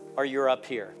or you're up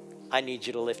here, I need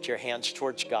you to lift your hands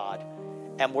towards God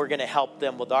and we're going to help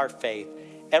them with our faith.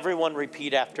 Everyone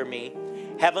repeat after me.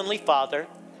 Heavenly Father,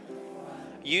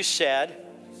 you said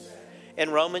in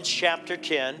Romans chapter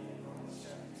 10,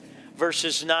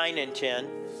 verses 9 and 10,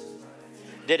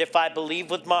 that if I believe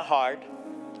with my heart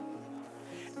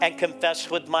and confess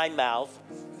with my mouth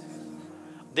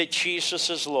that Jesus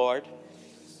is Lord,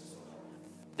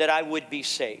 that I would be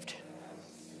saved.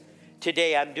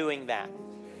 Today I'm doing that.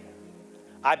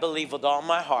 I believe with all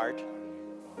my heart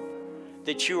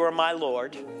that you are my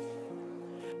Lord.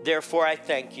 Therefore I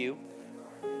thank you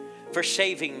for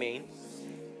saving me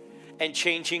and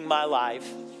changing my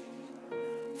life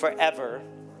forever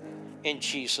in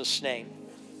Jesus' name.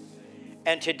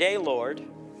 And today, Lord,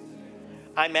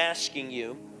 I'm asking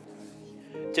you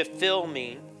to fill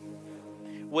me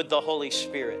with the Holy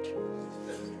Spirit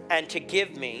and to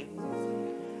give me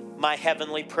my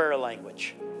heavenly prayer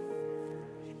language.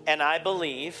 And I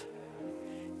believe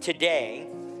today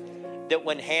that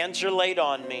when hands are laid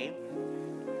on me,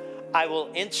 I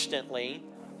will instantly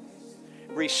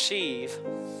receive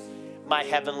my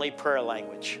heavenly prayer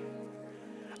language.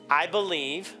 I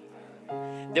believe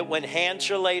that when hands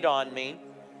are laid on me,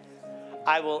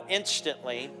 I will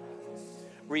instantly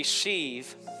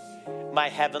receive my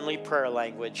heavenly prayer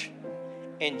language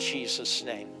in Jesus'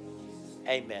 name.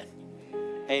 Amen.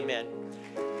 Amen.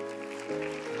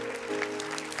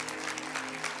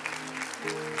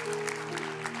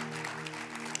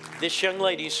 This young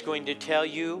lady is going to tell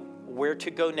you where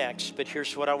to go next, but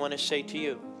here's what I want to say to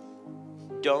you.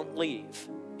 Don't leave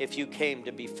if you came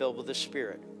to be filled with the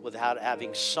Spirit without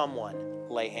having someone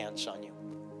lay hands on you.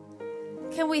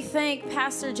 Can we thank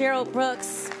Pastor Gerald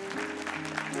Brooks?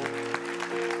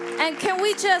 And can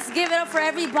we just give it up for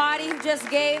everybody who just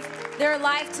gave their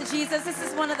life to Jesus? This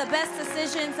is one of the best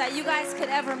decisions that you guys could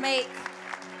ever make.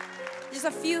 Just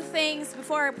a few things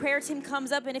before our prayer team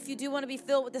comes up. And if you do want to be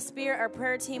filled with the Spirit, our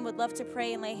prayer team would love to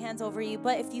pray and lay hands over you.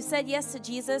 But if you said yes to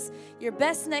Jesus, your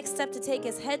best next step to take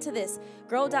is head to this,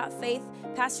 grow.faith.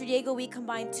 Pastor Diego, we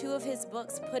combined 2 of his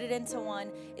books, put it into one.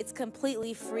 It's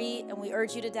completely free, and we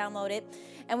urge you to download it.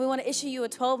 And we want to issue you a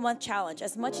 12-month challenge.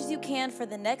 As much as you can for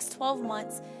the next 12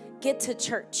 months, get to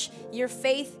church. Your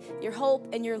faith, your hope,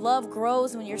 and your love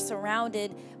grows when you're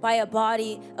surrounded by a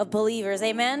body of believers.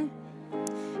 Amen?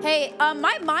 Hey,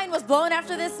 my mind was blown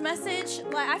after this message.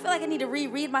 Like, I feel like I need to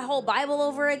reread my whole Bible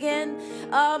over again.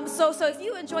 So if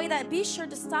you enjoy that, be sure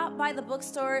to stop by the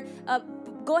bookstore.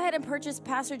 Go ahead and purchase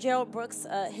Pastor Gerald Brooks,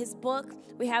 his book.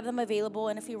 We have them available,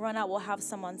 and if we run out, we'll have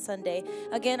some on Sunday.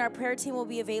 Again, our prayer team will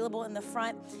be available in the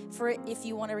front for if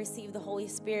you want to receive the Holy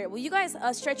Spirit. Will you guys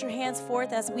stretch your hands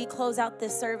forth as we close out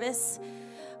this service?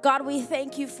 God, we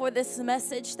thank you for this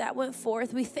message that went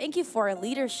forth. We thank you for our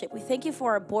leadership. We thank you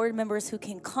for our board members who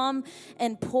can come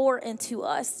and pour into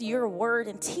us your word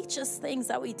and teach us things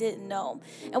that we didn't know.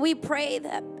 And we pray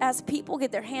that as people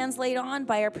get their hands laid on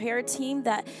by our prayer team,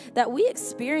 that we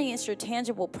experience your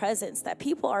tangible presence, that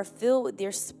people are filled with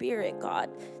your Spirit, God,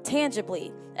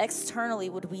 tangibly, externally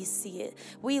would we see it.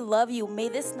 We love you. May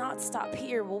this not stop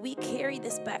here. Will we carry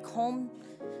this back home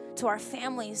to our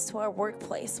families, to our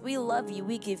workplace? We love you.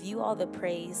 We give you all the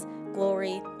praise,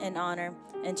 glory, and honor.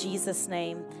 In Jesus'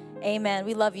 name, amen.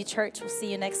 We love you, church. We'll see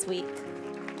you next week.